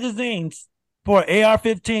 4 magazines for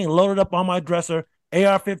AR-15 loaded up on my dresser,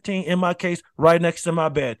 AR-15 in my case right next to my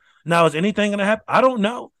bed. Now, is anything going to happen? I don't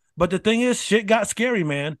know. But the thing is, shit got scary,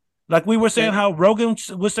 man. Like we were saying how Rogan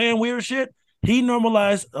was saying weird shit. He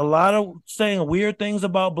normalized a lot of saying weird things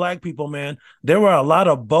about black people, man. There were a lot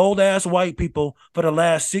of bold-ass white people for the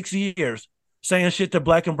last 6 years saying shit to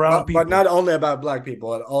black and brown people. But not only about black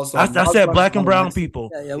people, also I said black and brown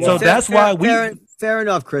people. So that's why fair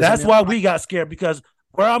enough, Chris. That's why we got scared, because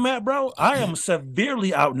where I'm at, bro, I am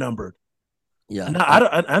severely outnumbered. Yeah. Now,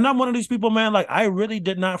 and I'm one of these people, man, like I really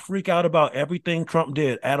did not freak out about everything Trump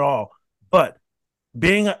did at all. But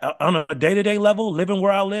being on a day-to-day level, living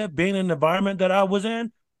where I live, being in the environment that I was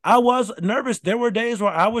in, I was nervous. There were days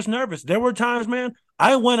where I was nervous. There were times, man,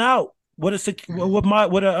 I went out with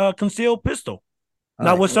a concealed pistol.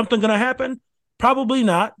 Now, was something going to happen? Probably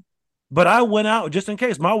not. But I went out just in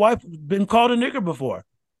case. My wife been called a nigger before.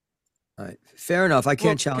 All right. Fair enough. I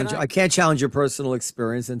can't challenge. I can't challenge your personal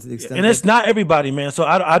experience, and to the extent. And it's not everybody, man. So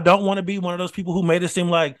I don't want to be one of those people who made it seem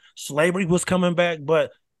like slavery was coming back,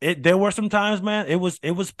 but there were some times, man. It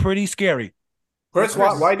was pretty scary. Chris,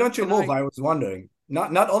 why don't you move? I was wondering.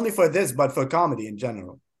 Not only for this, but for comedy in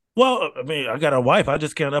general. Well, I mean, I got a wife. I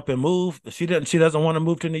just can't up and move. She doesn't want to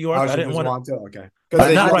move to New York. I didn't want to. Okay,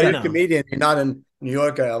 because not right you're now. a comedian. You're not in New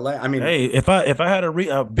York or LA. I mean, hey, if I had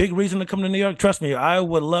a big reason to come to New York, trust me, I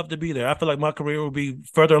would love to be there. I feel like my career would be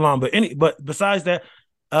further along. But besides that,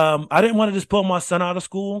 I didn't want to just pull my son out of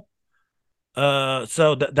school.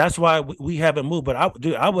 So that's why we haven't moved. But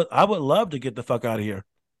I would love to get the fuck out of here.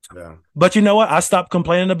 Yeah. But you know what? I stopped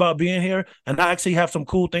complaining about being here, and I actually have some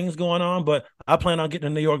cool things going on. But I plan on getting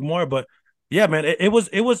to New York more. But yeah, man, it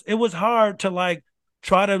was hard to like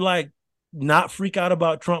try to like not freak out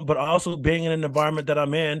about Trump, but also being in an environment that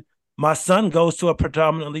I'm in. My son goes to a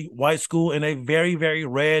predominantly white school in a very, very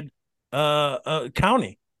red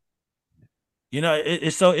county. You know,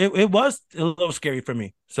 it was a little scary for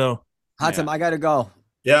me. So, Hatem, I gotta go.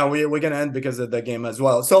 Yeah, we're gonna end because of the game as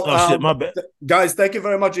well. So, shit, my bad. Guys, thank you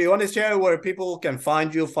very much. You want to share where people can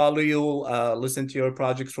find you, follow you, listen to your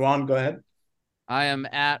projects? Ron, go ahead. I am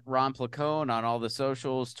at Ron Placone on all the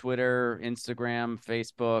socials, Twitter, Instagram,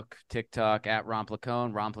 Facebook, TikTok, at Ron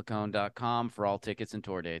Placone, ronplacone.com for all tickets and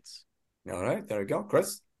tour dates. All right, there you go.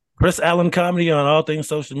 Chris Allen Comedy on all things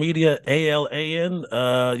social media, ALAN.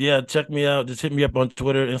 Yeah, check me out. Just hit me up on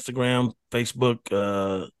Twitter, Instagram,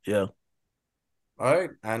 Facebook. Yeah. All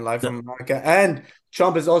right, and Live from America. And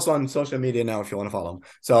Trump is also on social media now if you want to follow him.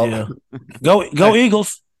 So yeah. Go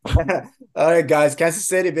Eagles. All right, guys. Kansas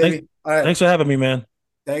City, baby. All right. Thanks for having me, man.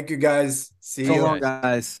 Thank you, guys. See So you. long,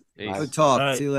 guys. Peace. Good talk. Right. See you later.